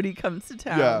 Hurricane Doute comes to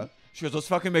town. Yeah. She goes, let's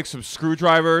fucking make some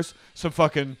screwdrivers, some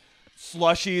fucking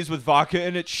slushies with vodka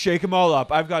in it. Shake them all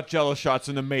up. I've got Jello shots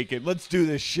in the making. Let's do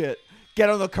this shit. Get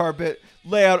on the carpet.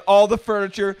 Lay out all the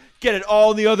furniture. Get it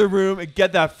all in the other room and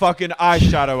get that fucking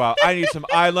eyeshadow out. I need some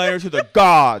eyeliner to the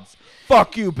gods.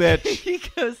 Fuck you, bitch. He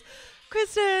goes,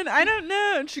 Kristen, I don't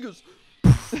know. And she goes,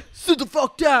 sit the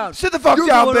fuck down. Sit the fuck You're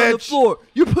down, going bitch. on the floor.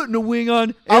 You're putting a wing on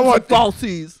and I want some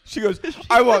falsies. She goes,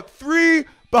 I want 3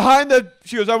 behind the...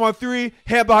 She goes, I want 3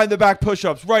 hand behind the back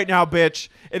push-ups right now, bitch.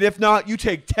 And if not, you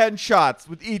take 10 shots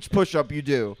with each push-up you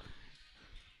do.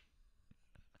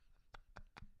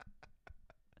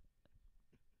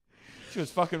 She was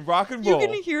fucking rock and roll. You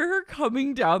can hear her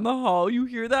coming down the hall. You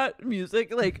hear that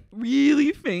music like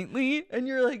really faintly, and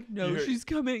you're like, no, she's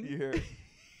coming. You hear it.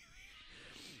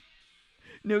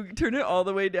 No, turn it all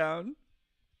the way down.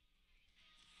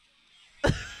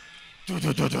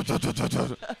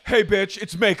 Hey, bitch,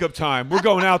 it's makeup time. We're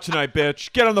going out tonight,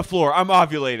 bitch. Get on the floor. I'm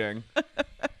ovulating.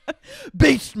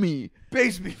 Baste me.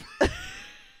 Baste me.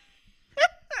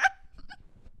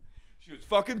 She was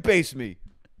fucking baste me.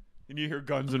 And you hear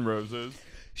Guns N' Roses.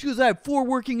 She goes, I have 4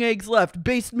 working eggs left.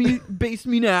 Baste me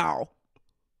now.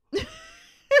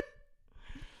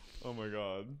 Oh my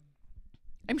god.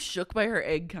 I'm shook by her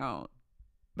egg count.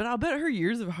 But I'll bet her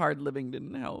years of hard living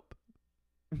didn't help.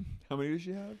 How many does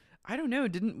she have? I don't know.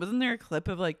 Wasn't there a clip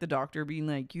of like the doctor being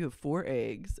like, you have 4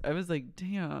 eggs? I was like,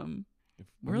 damn.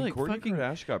 We're like Kourtney fucking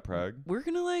Kardashian got preg. We're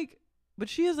gonna like, but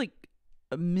she has like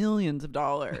millions of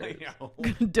dollars. I know.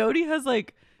 Doute has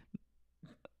like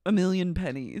a million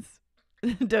pennies.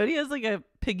 Doute has like a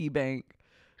piggy bank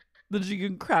that she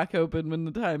can crack open when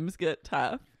the times get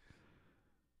tough.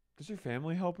 Does her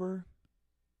family help her?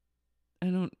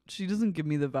 She doesn't give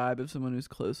me the vibe of someone who's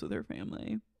close with her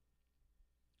family.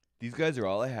 These guys are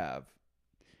all I have.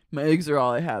 My eggs are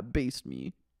all I have. Baste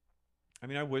me. I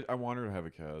mean, I want her to have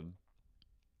a kid.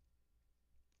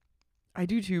 I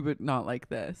do too, but not like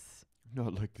this.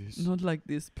 Not like this. Not like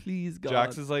this, please, God.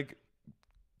 Jax is like,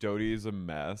 Doute is a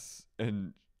mess,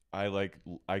 and I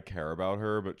care about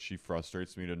her, but she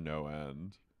frustrates me to no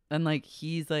end. And like,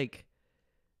 he's like,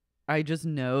 I just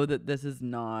know that this is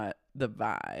not the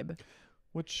vibe.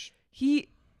 Which he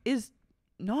is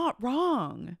not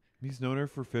wrong. He's known her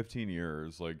for 15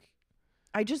 years. Like,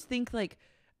 I just think like,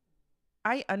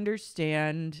 I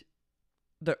understand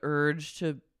the urge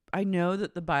to. I know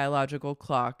that the biological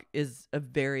clock is a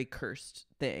very cursed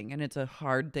thing, and it's a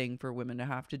hard thing for women to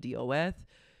have to deal with.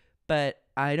 But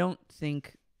I don't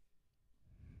think.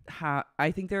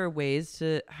 I think there are ways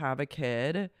to have a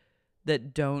kid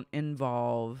that don't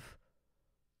involve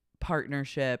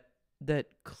partnership. That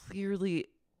clearly,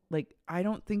 like, I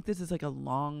don't think this is like a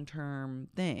long-term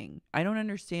thing. I don't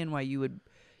understand why you would.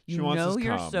 You know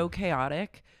you're so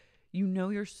chaotic. You know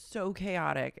you're so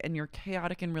chaotic, and you're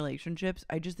chaotic in relationships.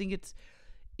 I just think it's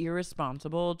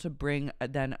irresponsible to bring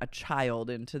then a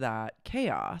child into that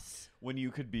chaos. when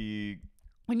you could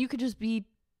just be,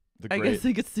 the I great, guess,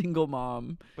 like a single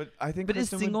mom. but I think. But is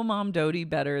single mom Doute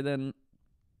better than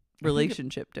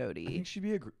relationship Doute? I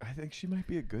think I think she might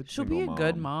be a good. She'll single be a mom.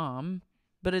 good mom,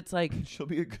 but it's like She'll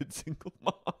be a good single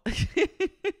mom.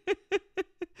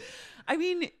 I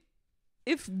mean,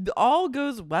 if all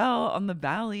goes well on the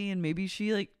Valley and maybe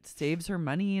she like saves her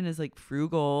money and is like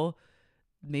frugal,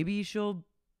 maybe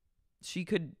she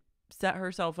could set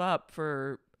herself up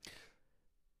for.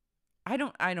 I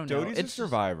don't know. Doute's a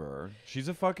survivor. She's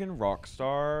a fucking rock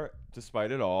star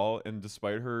despite it all, and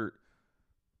despite her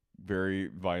very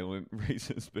violent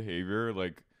racist behavior,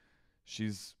 like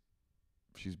she's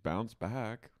bounced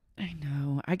back. I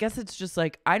know. I guess it's just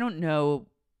like, I don't know.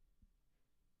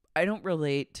 I don't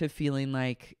relate to feeling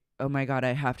like, oh my God,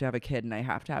 I have to have a kid and I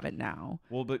have to have it now.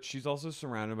 Well, but she's also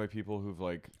surrounded by people who've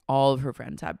like all of her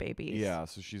friends have babies. Yeah,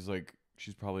 so she's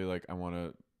probably like, I want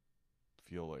to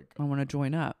feel like I want to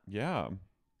join up. Yeah.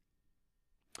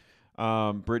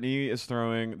 Brittany is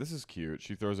throwing, this is cute.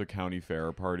 She throws a county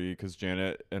fair party because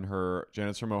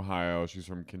Janet's from Ohio. She's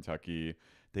from Kentucky.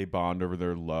 They bond over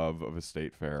their love of a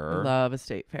state fair. Love a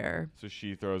state fair. So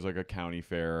she throws like a county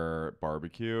fair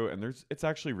barbecue, and it's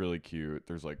actually really cute.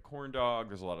 There's like corn dog.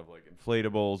 There's a lot of like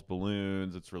inflatables,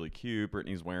 balloons. It's really cute.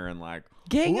 Brittany's wearing like,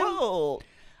 whoa.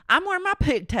 I'm wearing my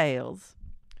pigtails.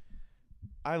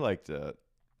 I liked it.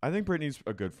 I think Brittany's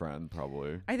a good friend,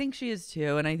 probably. I think she is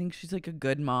too, and I think she's like a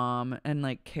good mom and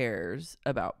like cares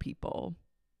about people.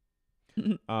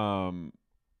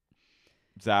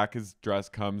 Zack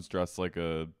comes dressed like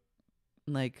a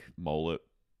like mullet,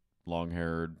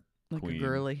 long-haired Like queen. a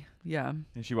girly. Yeah.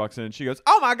 And she walks in and she goes,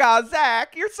 "Oh my God,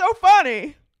 Zack, you're so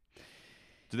funny."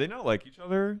 Do they not like each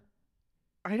other?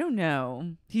 I don't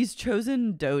know. He's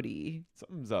chosen Doute.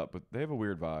 Something's up, but they have a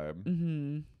weird vibe.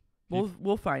 Mm-hmm.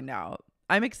 We'll find out.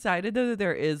 I'm excited though that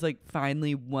there is like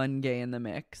finally one gay in the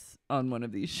mix on one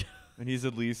of these shows. And he's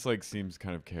at least like seems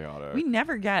kind of chaotic. We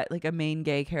never get like a main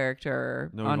gay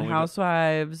character No, on we've only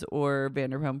Housewives or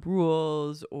Vanderpump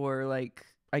Rules or like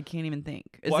I can't even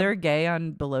think. Is What? there a gay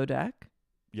on Below Deck?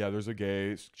 Yeah, there's a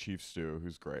gay Chief Stew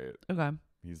who's great. Okay.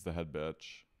 He's the head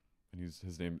bitch. And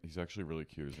he's actually really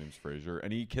cute. His name's Fraser.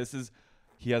 And he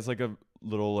has like a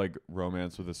little like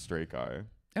romance with a straight guy.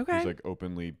 Okay. Who's like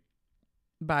openly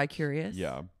Bi-curious.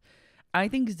 Yeah. I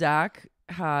think Zack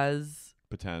has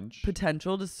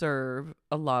potential to serve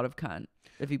a lot of cunt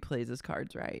if he plays his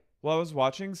cards right. Well, I was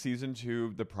watching season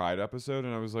 2, the Pride episode,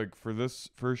 and I was like, for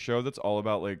a show that's all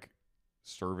about like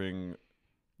serving,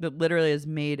 that literally has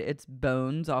made its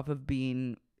bones off of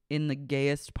being in the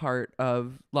gayest part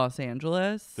of Los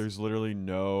Angeles. there's literally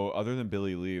no, other than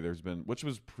Billy Lee, there's been, which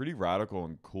was pretty radical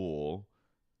and cool,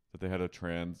 that they had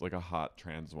a hot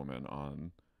trans woman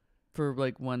on for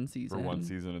like one season.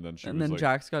 And then and then like,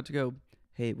 Jax got to go,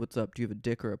 "Hey, what's up? Do you have a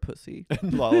dick or a pussy?"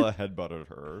 and Lala headbutted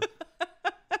her.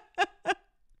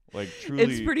 Like truly,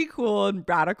 It's pretty cool and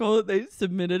radical that they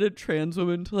submitted a trans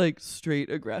woman to like straight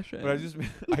aggression. But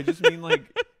I just mean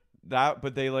like that.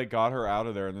 But they like got her out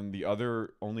of there, and then the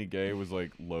other only gay was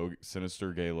like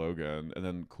sinister gay Logan, and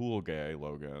then cool gay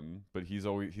Logan. But he's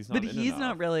not. But he's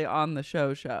not really on the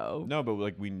show. No, but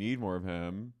like we need more of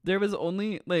him. There was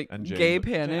only like And gay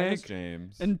panic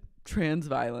James and trans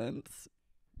violence.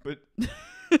 But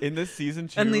in this season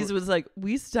 2, and Lisa was like,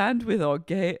 "We stand with our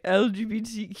gay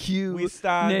LGBTQ we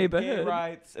stand neighborhood gay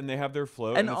rights," and they have their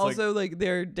float, and it's also like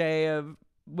their day of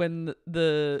when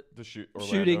the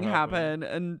shooting happened,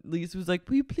 and Lisa was like,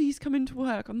 "Will you please come into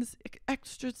work on this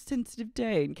extra sensitive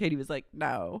day?" And Katie was like,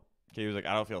 "No." Katie was like,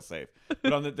 "I don't feel safe."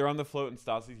 But they're on the float, and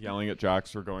Stassi's yelling at Jax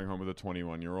for going home with a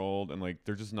 21-year-old, and like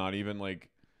they're just not even like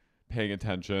paying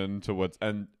attention to what's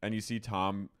and you see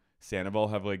Tom Sandoval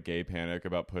have like gay panic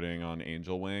about putting on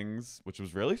angel wings, which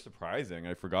was really surprising.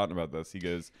 I'd forgotten about this. He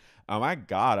goes, "Oh my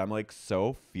God, I'm like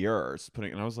so fierce."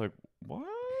 And I was like, what?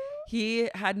 He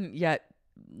hadn't yet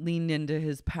leaned into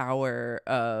his power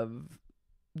of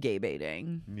gay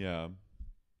baiting. Yeah.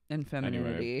 And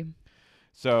femininity. Anyway,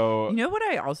 so you know what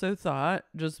I also thought?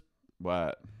 Just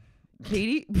what?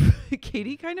 Katie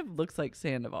kind of looks like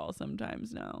Sandoval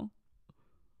sometimes now.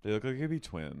 They look like they could be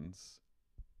twins.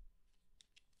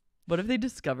 What if they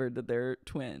discovered that they're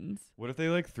twins? What if they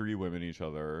like 3 women each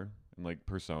other and like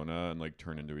persona and like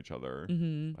turn into each other?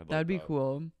 Mm-hmm. That'd be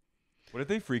cool. What if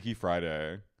they Freaky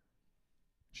Friday?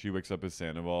 She wakes up as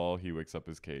Sandoval, he wakes up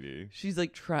as Katie. She's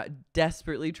like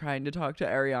desperately trying to talk to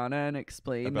Ariana and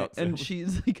explain about and she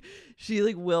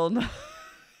will not.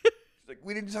 She's like,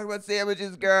 "We didn't talk about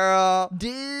sandwiches, girl."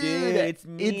 Dude, it's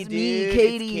me, dude.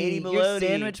 Katie. It's Katie Your Maloney.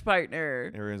 sandwich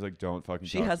partner. Ariana's like, "Don't fucking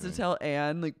She talk has to to me." tell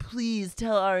Anne, like, "Please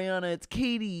tell Ariana it's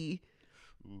Katie."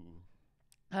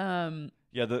 Ooh.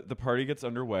 Yeah, the party gets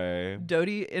underway.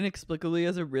 Doute inexplicably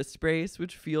has a wrist brace,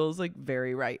 which feels like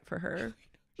very right for her.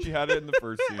 She had it in the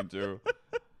first scene too.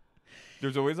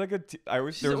 There's always like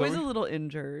She's always a little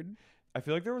injured. I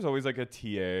feel like there was always like a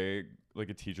TA, like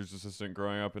a teacher's assistant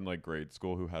growing up in like grade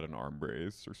school who had an arm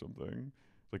brace or something,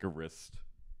 like a wrist.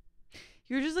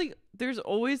 You're just like, there's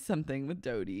always something with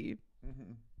Doute.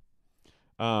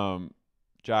 Mm-hmm.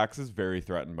 Jax is very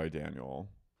threatened by Daniel.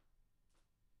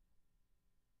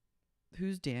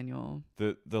 Who's Daniel?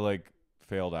 The like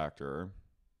failed actor.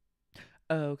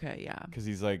 Oh, okay, yeah. Because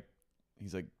he's like,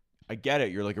 "I get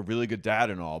it. You're like a really good dad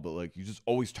and all, but like you're just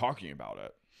always talking about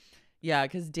it." Yeah,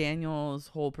 because Daniel's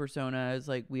whole persona is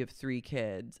like, we have 3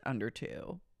 kids under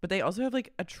 2. But they also have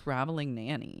like a traveling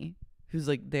nanny who's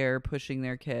like there pushing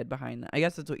their kid behind them. I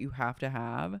guess that's what you have to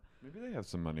have. Maybe they have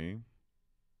some money.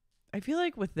 I feel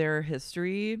like with their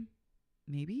history,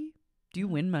 maybe. Do you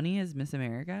win money as Miss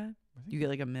America? Do you get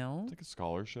like a mill? It's like a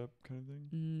scholarship kind of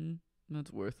thing.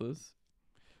 That's worthless.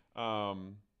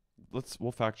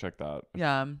 We'll fact check that.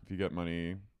 Yeah. If you get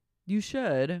money. You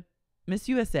should. Miss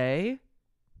USA.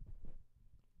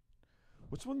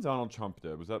 Which one Donald Trump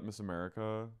did? Was that Miss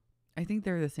America? I think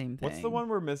they're the same thing. What's the one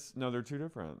where No, they're 2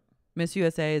 different. Miss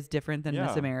USA is different than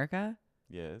Miss Yeah. America?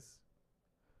 Yes.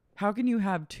 How can you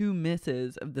have 2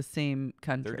 misses of the same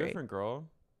country? They're different, girl.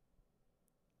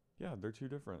 Yeah, they're 2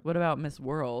 different. What about Miss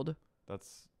World?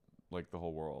 That's like the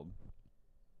whole world.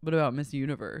 What about Miss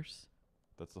Universe?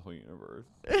 That's the whole universe.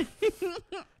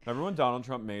 Remember when Donald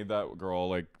Trump made that girl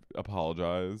like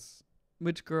apologize?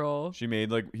 Which girl? He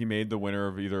made the winner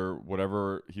of either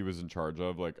whatever he was in charge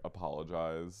of like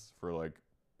apologize for like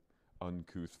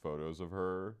uncouth photos of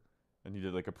her, and he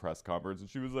did like a press conference, and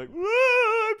she was like,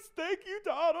 "Thank you,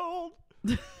 Donald."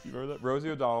 You remember that? Rosie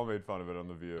O'Donnell made fun of it on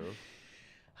The View.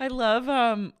 I love.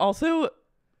 Also,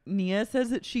 Nia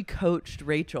says that she coached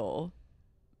Rachel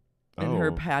in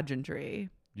her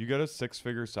pageantry. You get a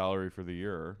 6-figure salary for the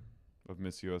year of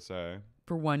Miss USA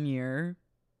for 1 year.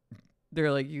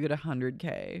 They're like, you get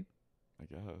 $100K. I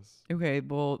guess. Okay,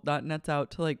 well, that nets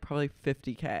out to like probably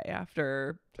 $50K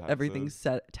after everything's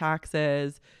set.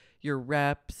 Taxes, your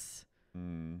reps,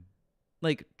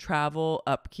 like travel,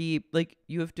 upkeep. Like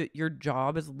you have to. Your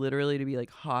job is literally to be like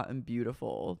hot and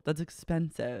beautiful. That's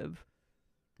expensive.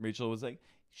 Rachel was like,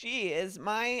 "She is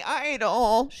my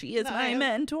idol. She is my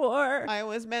mentor. I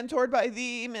was mentored by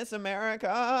the Miss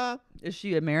America." Is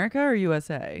she America or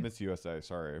USA? Miss USA.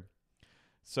 Sorry.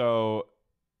 So,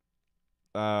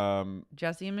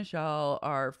 Jesse and Michelle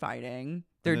are fighting.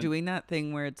 They're doing that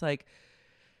thing where it's like,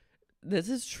 this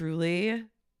is truly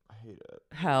I hate it.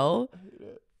 Hell. I hate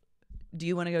it. Do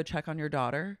you want to go check on your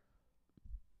daughter?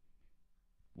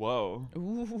 Whoa.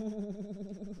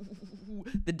 Ooh.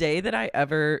 The day that I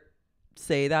ever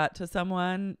say that to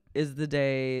someone is the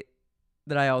day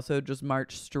that I also just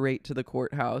march straight to the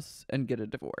courthouse and get a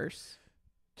divorce.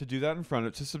 To do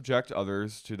that to subject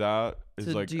others to that is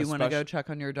so like, do you want to go check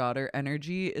on your daughter?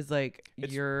 Energy is like,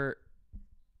 you're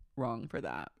wrong for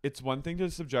that. It's one thing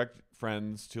to subject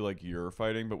friends to like you're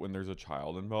fighting, but when there's a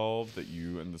child involved that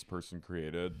you and this person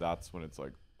created, that's when it's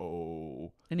like,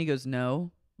 oh. And he goes,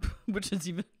 no, which is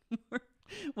even more.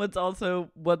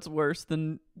 What's worse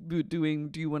than doing,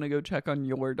 do you want to go check on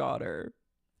your daughter?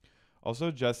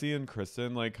 Also, Jesse and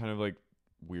Kristen like kind of like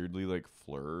weirdly like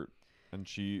flirt. And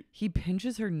he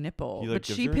pinches her nipple, but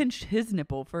she pinched his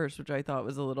nipple first, which I thought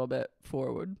was a little bit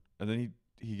forward. And then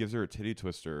he gives her a titty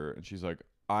twister, and she's like,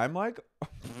 I'm like,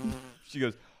 she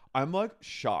goes, I'm like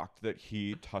shocked that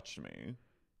he touched me.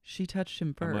 She touched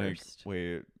him first. I'm like,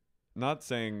 wait, not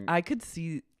saying. I could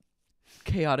see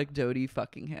chaotic Doute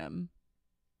fucking him.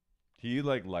 He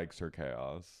like likes her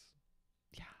chaos.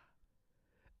 Yeah.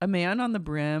 A man on the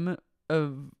brim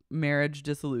of marriage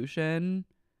dissolution.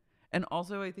 And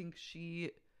also, I think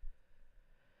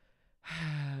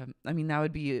I mean, that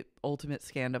would be ultimate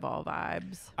Scandival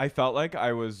vibes. I felt like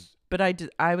I was. But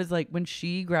I was like, when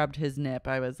she grabbed his nip,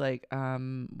 I was like,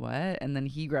 what? And then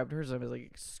he grabbed hers. I was like,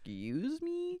 excuse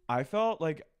me? I felt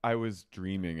like I was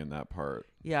dreaming in that part.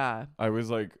 Yeah. I was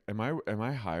like, am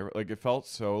I high? Like, it felt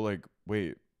so like,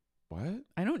 wait, what?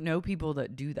 I don't know people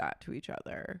that do that to each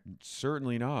other.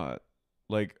 Certainly not.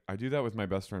 Like, I do that with my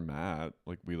best friend, Matt.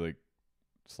 Like, we like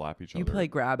slap each other. You play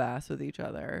grab ass with each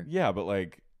other. Yeah, but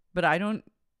like. But I don't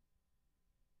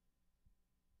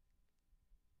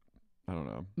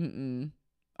know.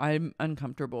 I'm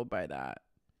uncomfortable by that.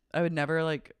 I would never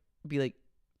like be like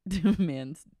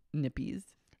man's nippies.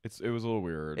 It was a little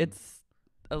weird. It's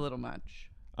a little much.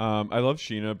 I love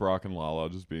Sheena, Brock, and Lala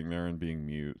just being there and being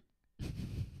mute.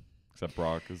 Except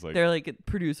Brock is like. They're like,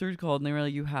 producers called and they were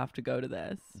like, you have to go to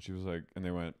this. And she was like, and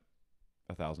they went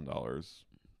 $1,000.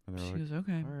 And they were she was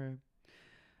okay. All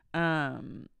right.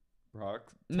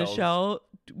 Brock. Michelle.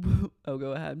 Oh,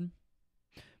 go ahead.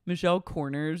 Michelle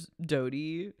corners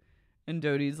Doute, and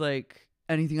Doty's like,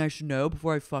 anything I should know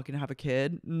before I fucking have a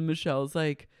kid? And Michelle's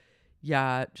like,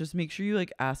 yeah, just make sure you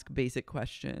like ask basic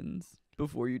questions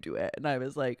before you do it. And I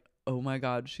was like, oh my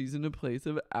God, she's in a place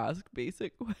of ask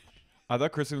basic questions. I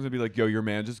thought Kristen was gonna be like, yo, your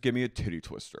man just give me a titty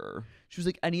twister. She was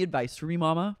like, any advice for me,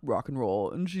 mama? Rock and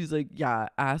roll. And she's like, yeah,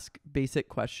 ask basic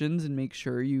questions and make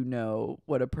sure you know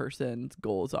what a person's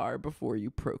goals are before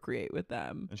you procreate with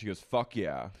them. And she goes, fuck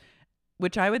yeah.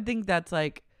 Which I would think that's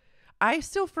like, I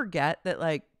still forget that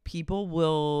like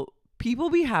people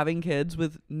be having kids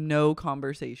with no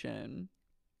conversation.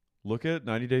 Look at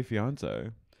 90 Day Fiance.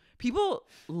 People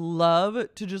love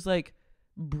to just like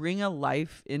bring a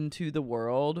life into the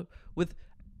world with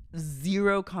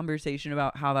zero conversation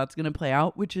about how that's going to play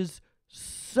out, which is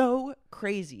so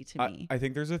crazy to me. I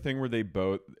think there's a thing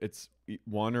where it's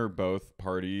one or both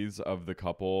parties of the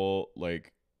couple,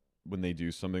 like when they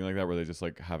do something like that, where they just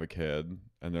like have a kid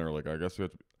and they're like, I guess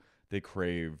they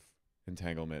crave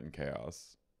entanglement and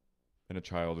chaos. And a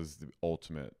child is the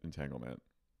ultimate entanglement.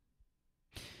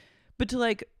 But to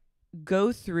like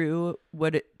go through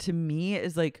what it, to me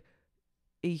is like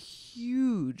a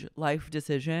huge life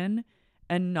decision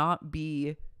and not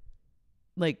be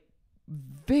like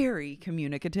very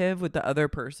communicative with the other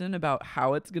person about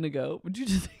how it's gonna go. Would you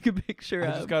just take a picture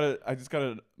I just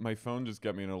got my phone just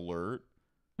got me an alert.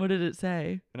 What did it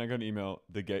say? And I got an email,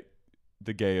 the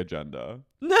gay agenda.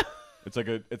 No.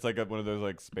 It's like one of those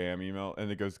like spam email,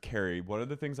 and it goes, Carrie, one of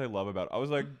the things I love about. I was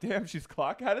like, damn, she's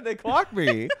clock. How did they clock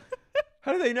me?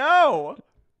 How do they know?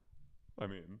 I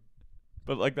mean,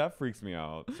 but like that freaks me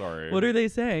out. Sorry. What are they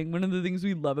saying? One of the things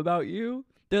we love about you.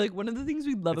 They're like, one of the things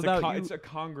we love about you. It's a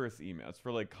Congress email. It's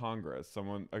for like Congress.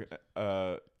 Someone,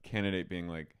 a candidate being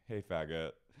like, hey,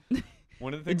 faggot.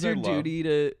 One of the things it's your duty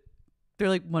to. They're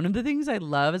like, one of the things I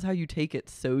love is how you take it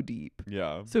so deep.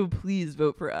 Yeah. So please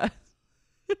vote for us.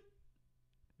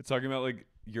 It's talking about like,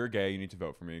 you're gay, you need to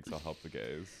vote for me because I'll help the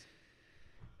gays.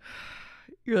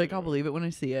 You're like, I'll believe it when I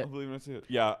see it. I'll believe it when I see it.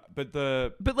 Yeah, but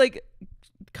like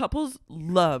couples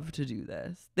love to do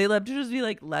this. They love to just be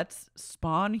like, let's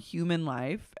spawn human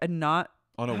life and not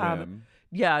on a whim.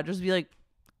 Yeah, just be like,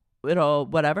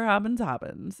 whatever happens,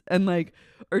 and like,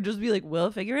 or just be like,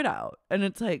 we'll figure it out. And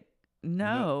it's like,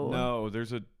 no,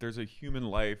 there's a human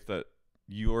life that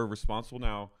you are responsible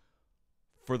now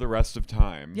for the rest of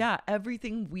time. Yeah,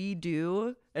 everything we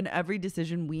do and every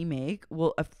decision we make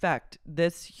will affect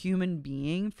this human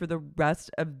being for the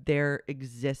rest of their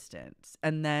existence.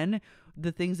 And then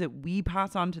the things that we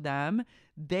pass on to them,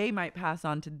 they might pass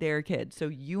on to their kids. So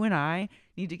you and I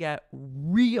need to get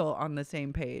real on the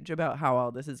same page about how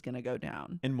all this is going to go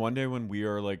down. And one day when we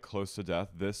are like close to death,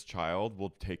 this child will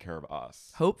take care of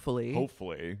us.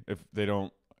 Hopefully, if they're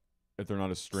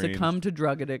not estranged. Succumb to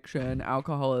drug addiction,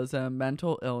 alcoholism,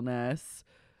 mental illness,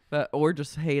 or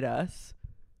just hate us.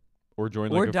 Or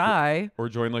join or die. Or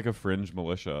join like a fringe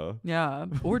militia. Yeah.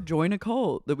 Or join a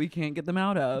cult that we can't get them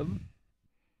out of.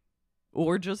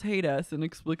 Or just hate us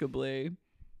inexplicably.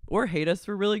 Or hate us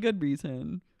for really good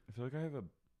reason. I feel like I have a...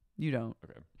 You don't.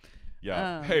 Okay.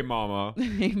 Yeah. Hey, mama.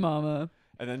 Hey, mama.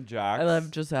 And then Jax. I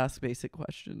love just ask basic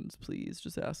questions, please.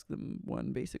 Just ask them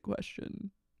one basic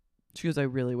question. She goes, I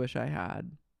really wish I had.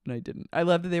 And I didn't. I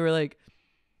love that they were like,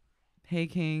 hey,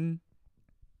 King.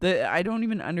 I don't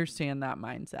even understand that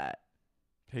mindset.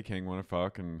 Hey, King, want to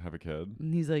fuck and have a kid?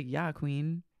 And he's like, yeah,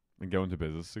 Queen. And go into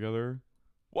business together?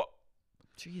 What?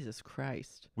 Jesus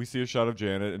Christ. We see a shot of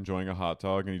Janet enjoying a hot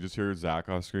dog, and you just hear Zack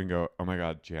off screen go, oh my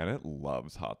God, Janet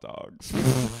loves hot dogs. You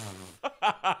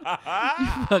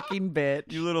fucking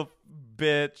bitch. You little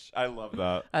bitch. I love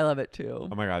that. I love it too.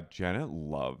 Oh my God, Janet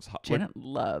loves hot dogs. Janet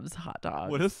loves hot dogs.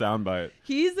 What a soundbite.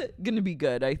 He's going to be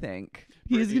good, I think.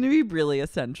 He's going to be really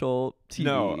essential TV.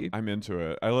 No, I'm into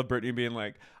it. I love Brittany being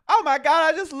like, oh my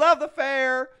God, I just love the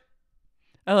fair.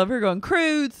 I love her going,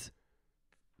 Cruise.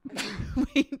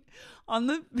 Wait, on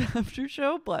the after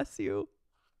show, bless you.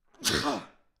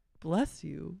 Bless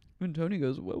you. When Tony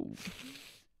goes, whoa.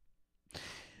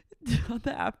 On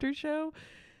the after show,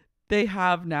 they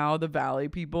have now the Valley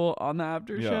people on the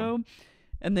after show.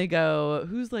 And they go,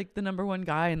 who's like the number one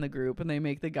guy in the group? And they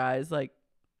make the guys like,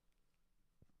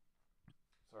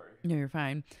 sorry. No, you're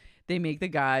fine. They make the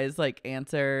guys like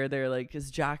answer. They're like,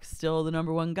 is Jack still the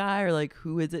number one guy? Or like,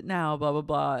 who is it now? Blah, blah,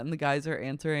 blah. And the guys are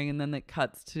answering. And then it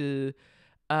cuts to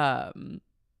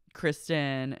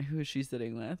Kristen, who is she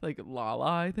sitting with? Like Lala,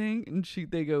 I think. And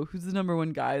they go, who's the number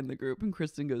one guy in the group? And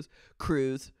Kristen goes,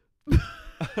 Cruz.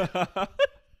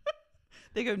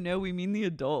 They go, no, we mean the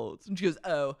adults. And she goes,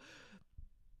 oh.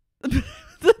 I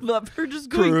love her just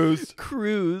going,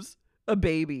 Cruz, a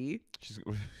baby. She's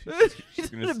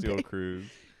gonna steal Cruz.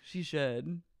 She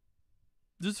should.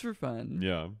 Just for fun.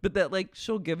 Yeah. But that like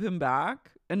she'll give him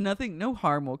back and no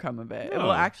harm will come of it. No. It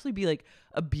will actually be like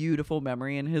a beautiful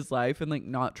memory in his life and like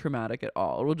not traumatic at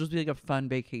all. It will just be like a fun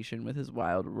vacation with his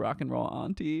wild rock and roll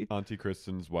auntie. Auntie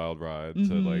Kristen's wild ride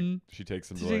to like she takes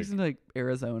him to like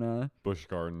Arizona. Busch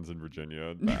Gardens in Virginia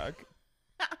and back.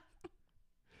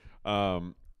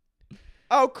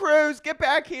 Oh, Cruz, get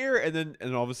back here.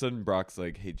 And all of a sudden Brock's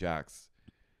like, hey, Jax,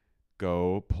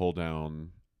 go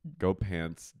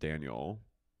pants Daniel.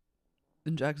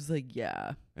 And Jax is like,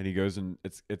 yeah. And he goes and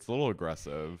it's a little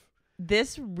aggressive.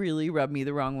 This really rubbed me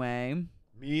the wrong way.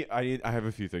 I have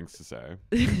a few things to say.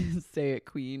 Say it,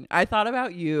 Queen. I thought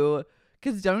about you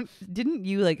because didn't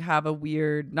you like have a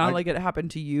weird, not like it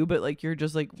happened to you, but like you're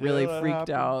just like really freaked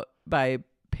out by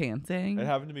pantsing. It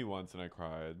happened to me once and I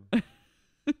cried.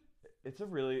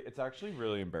 It's actually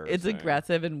really embarrassing. It's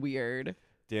aggressive and weird.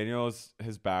 Daniel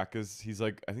his back is, he's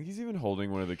like, I think he's even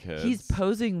holding one of the kids. He's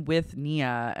posing with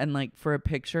Nia and like for a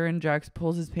picture and Jax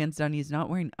pulls his pants down. He's not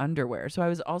wearing underwear. So I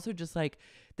was also just like,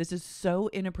 this is so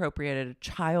inappropriate at a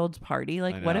child's party.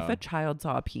 Like what if a child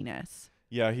saw a penis?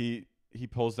 Yeah, he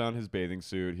pulls down his bathing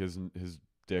suit. His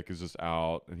dick is just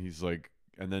out and he's like,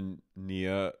 and then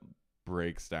Nia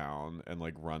breaks down and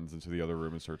like runs into the other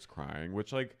room and starts crying,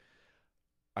 which like,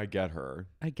 I get her.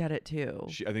 I get it too.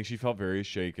 I think she felt very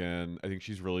shaken. I think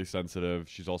she's really sensitive.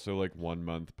 She's also like 1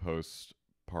 month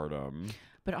postpartum.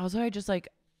 But also I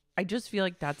just feel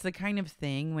like that's the kind of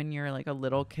thing when you're like a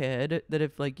little kid that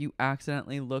if like you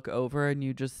accidentally look over and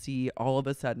you just see all of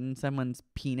a sudden someone's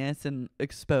penis and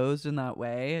exposed in that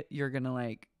way, you're going to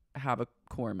like have a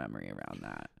core memory around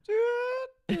that.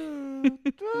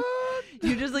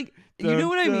 You just like, you know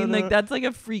what I mean? Like that's like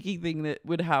a freaky thing that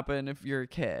would happen if you're a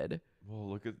kid. Well,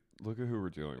 look at who we're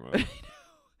dealing with.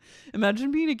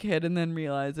 Imagine being a kid and then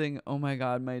realizing, oh my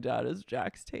God, my dad is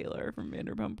Jax Taylor from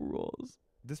Vanderpump Rules.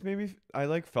 This made me, I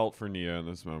like felt for Nia in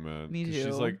this moment. Me too.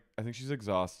 She's like, I think she's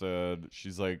exhausted.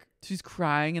 She's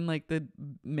crying in like the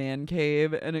man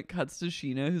cave, and it cuts to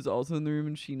Sheena, who's also in the room,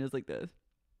 and Sheena's like this.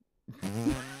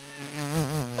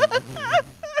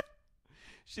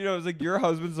 Sheena was like, your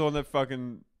husband's the one that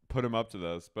fucking put him up to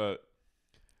this. But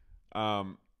I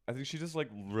think she just like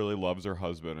really loves her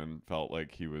husband and felt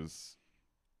like he was.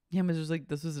 Yeah, but just like,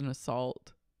 this was an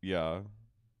assault. Yeah.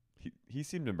 He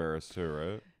seemed embarrassed too,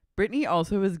 right? Brittany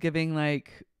also was giving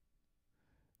like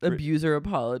abuser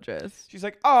apologist. She's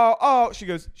like, oh, she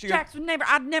goes, Jax would never,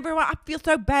 I feel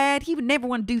so bad. He would never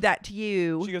want to do that to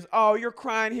you. She goes, oh, you're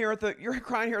crying here at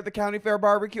the county fair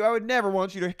barbecue. I'd never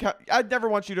want you to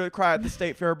cry at the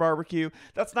state fair barbecue.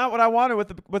 That's not what I wanted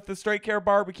with the straight care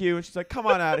barbecue. And she's like, come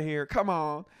on out of here. Come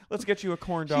on. Let's get you a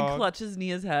corn dog. She clutches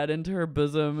Nia's head into her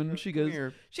bosom and she goes,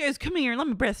 come here. Let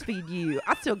me breastfeed you.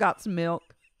 I still got some milk.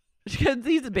 She goes,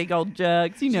 these are big old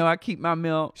jugs. You know I keep my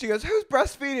milk. She goes, who's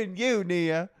breastfeeding you,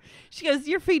 Nia? She goes,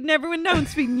 you're feeding everyone. No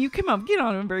one's feeding you. Come on, get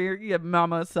on over here. You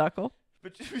mama a suckle.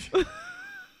 But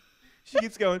she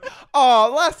keeps going, oh,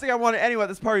 the last thing I wanted anyone at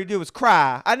this party to do was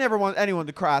cry. I never want anyone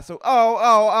to cry. So,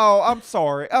 I'm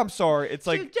sorry. It's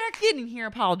like, Jack, get in here,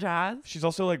 apologize. She's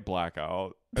also like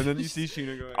blackout. And then you see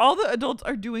Sheena going. All the adults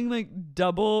are doing like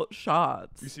double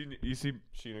shots. You see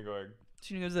Sheena going.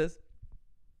 Sheena goes this.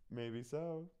 Maybe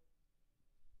so.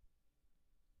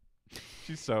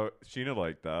 Sheena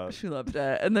liked that. She loved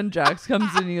it. And then Jax comes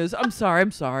in and he goes, I'm sorry. I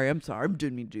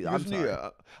didn't mean to do that. I'm sorry. Yeah.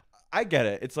 I get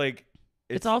it. It's like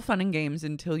it's all fun and games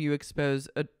until you expose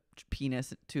a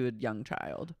penis to a young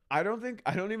child. I don't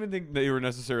even think they were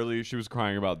necessarily, she was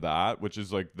crying about that, which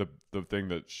is like the thing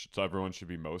that everyone should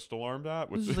be most alarmed at,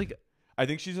 which is like, I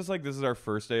think she's just like, this is our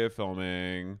first day of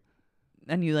filming.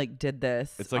 And you like did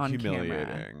this. It's like on humiliating.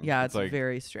 Camera. Yeah, it's like,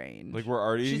 very strange. Like we're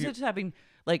already. She's just having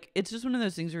like, it's just one of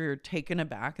those things where you're taken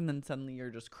aback and then suddenly you're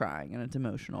just crying and it's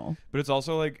emotional. But it's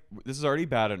also like, this is already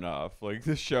bad enough. Like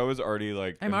this show is already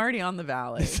like. I'm already on the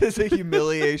valley. This is a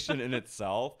humiliation in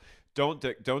itself. Don't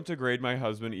degrade my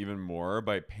husband even more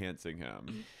by pantsing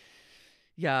him.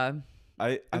 Yeah.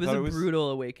 It was a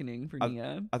brutal awakening for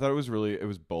Nia. I thought it was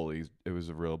bully. It was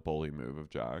a real bully move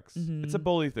of Jax. Mm-hmm. It's a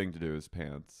bully thing to do, is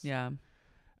pants. Yeah.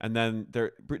 And then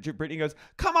Brittany goes,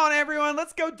 come on, everyone,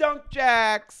 let's go dunk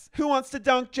Jax. Who wants to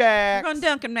dunk Jax? We're going to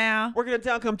dunk him now. We're going to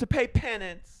dunk him to pay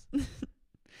penance.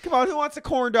 Come on, who wants a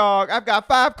corn dog? I've got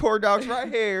 5 corn dogs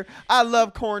right here. I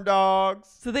love corn dogs.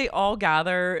 So they all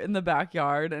gather in the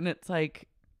backyard, and it's like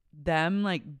them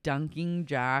like dunking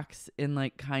Jax in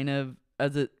like kind of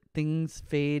as things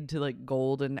fade to like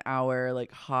golden hour,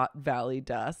 like hot valley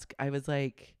dusk. I was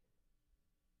like,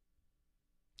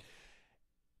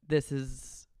 this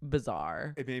is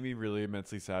bizarre. It made me really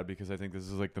immensely sad because I think this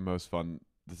is like the most fun.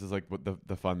 This is like what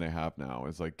the fun they have now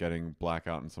is like getting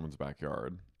blackout in someone's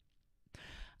backyard.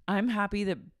 I'm happy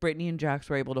that Brittany and Jax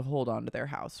were able to hold on to their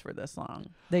house for this long.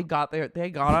 They got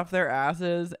off their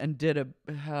asses and did a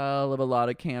hell of a lot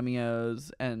of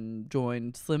cameos and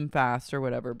joined Slim Fast or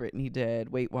whatever Brittany did,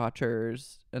 Weight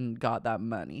Watchers, and got that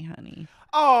money, honey.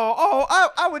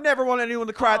 I would never want anyone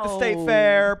to cry at the state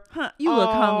fair. Huh, you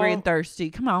look hungry and thirsty.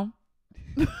 Come on.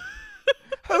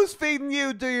 Who's feeding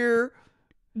you, dear?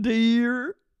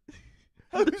 Dear?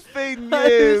 Who's feeding you?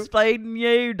 Who's feeding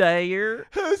you, dear?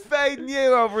 Who's feeding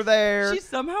you over there? She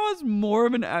somehow has more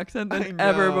of an accent than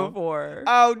ever before.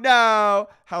 Oh, no.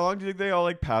 How long do you think they all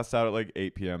like passed out at like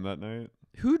 8 p.m. that night?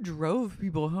 Who drove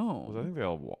people home? Well, I think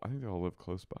they all live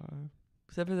close by.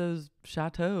 Except for those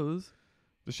chateaus.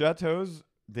 The chateaus,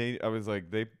 they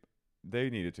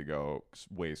needed to go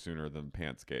way sooner than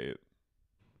Pantsgate.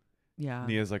 Yeah.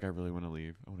 Nia's like, I really want to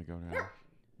leave. I want to go now.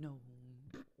 No.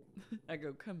 I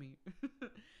go, come here.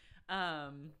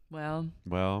 Well,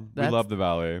 we love the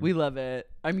valley. We love it.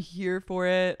 I'm here for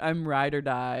it. I'm ride or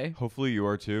die. Hopefully you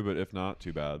are too, but if not,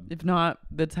 too bad. If not,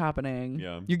 that's happening.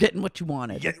 Yeah. You're getting what you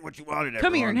wanted. You're getting what you wanted,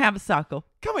 Come here and have a suckle.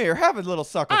 Come here, have a little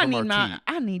suckle from our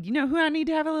tea. You know who I need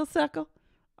to have a little suckle?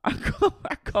 Our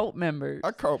cult members.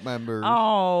 Our cult members.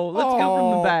 Oh, let's go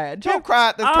from the bad. Don't cry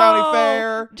at this county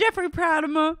fair. Jeffrey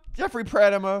Pratama.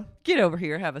 Get over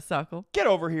here, have a suckle. Get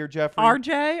over here, Jeffrey.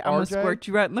 RJ, I'm going to squirt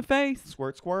you right in the face.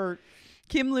 Squirt, squirt.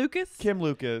 Kim Lucas? Kim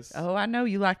Lucas. Oh, I know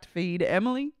you like to feed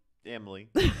Emily. Emily.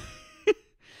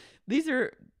 These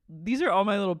are all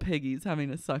my little piggies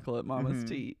having a suckle at Mama's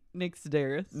teat. Nick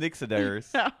Sedaris. Nick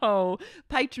Sedaris. Oh,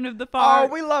 patron of the fart.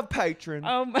 Oh, we love patron.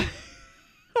 Oh, my.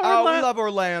 Oh, we love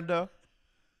Orlando.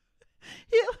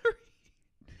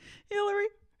 Hillary.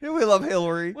 We love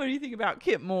Hillary. What do you think about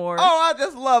Kit Moore? Oh, I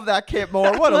just love that Kit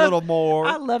Moore. What a little more.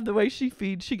 I love the way she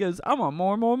feeds. She goes, I want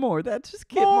more. That's just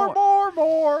Kit Moore.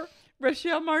 More.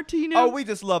 Rochelle Martino. Oh, we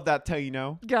just love that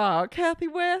Tino. God, Kathy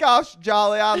West. Gosh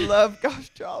golly, I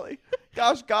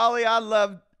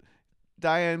love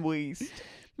Diane Weist.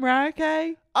 Mariah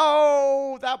Kay.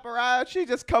 Oh, that Mariah, she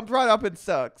just comes right up and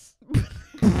sucks.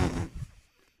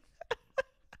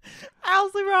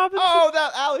 Owsley Robinson. Oh,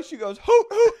 that Allie, she goes, hoot,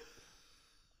 hoot.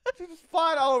 She's just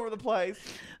flying all over the place.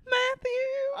 Matthew.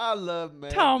 I love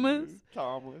Matthew. Thomas.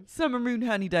 Summer Moon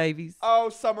Honey Davies. Oh,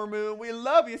 Summer Moon. We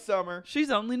love you, Summer. She's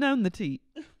only known the teat.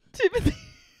 Timothy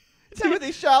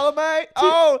Chalamet.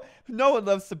 Oh, no one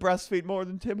loves to breastfeed more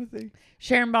than Timothy.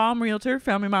 Sharon Baum, realtor,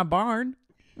 found me my barn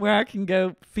where I can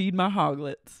go feed my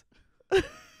hoglets.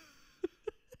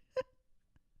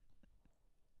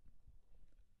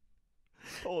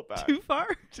 Pull it back. Too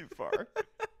far.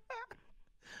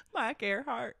 Mike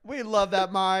Earhart. We love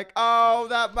that Mike. Oh,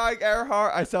 that Mike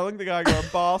Earhart. I sound like the guy going,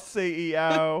 boss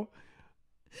CEO.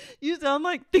 You sound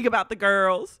like, think about the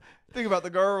girls. Think about the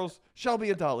girls. Shelby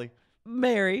and Dolly.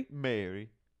 Mary.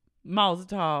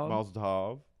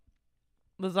 Mazatov.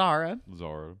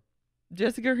 Lazara.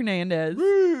 Jessica Hernandez.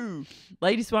 Woo!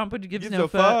 Lady Swampwitch gives no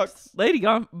fucks. Lady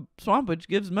Swampwitch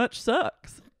gives much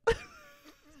sucks.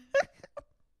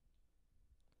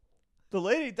 The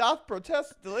lady doth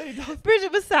protest.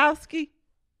 Bridget Wasowski.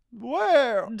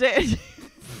 Where?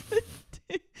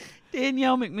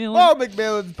 Danielle McMillan. Oh,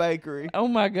 McMillan's Bakery. Oh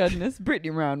my goodness.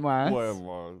 Brittany Round Wise.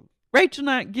 Well, Rachel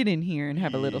Knight, get in here and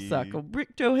have a little suckle.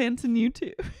 Brick Johansson, you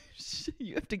too.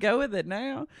 You have to go with it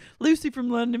now. Lucy from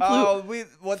London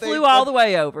flew all the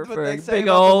way over for a big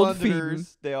old feeding.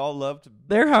 They all love to.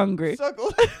 They're hungry.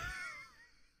 Suckle.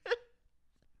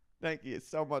 Thank you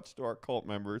so much to our cult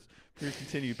members for your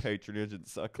continued patronage and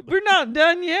suckling. We're not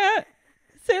done yet.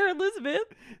 Sarah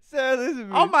Elizabeth.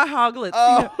 All my hoglets.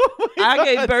 Oh, you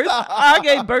know, I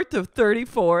gave birth to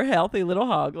 34 healthy little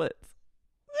hoglets.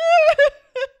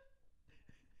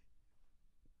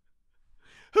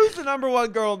 Who's the number one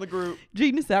girl in the group?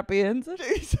 Gina Sapienza.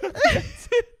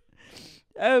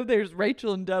 Oh, there's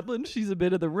Rachel in Dublin. She's a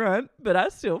bit of the runt, but I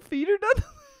still feed her nothing.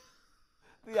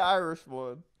 The Irish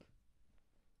one.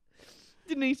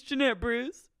 Denise Jeanette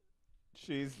Bruce.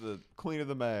 She's the queen of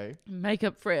the May.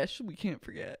 Makeup Fresh. We can't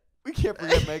forget.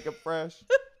 Makeup Fresh.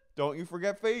 Don't you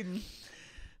forget feeding.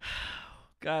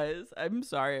 Guys, I'm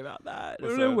sorry about that. I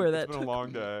don't know where that took me. It's been a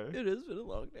long day. It has been a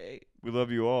long day. We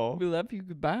love you all. We love you.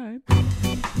 Goodbye.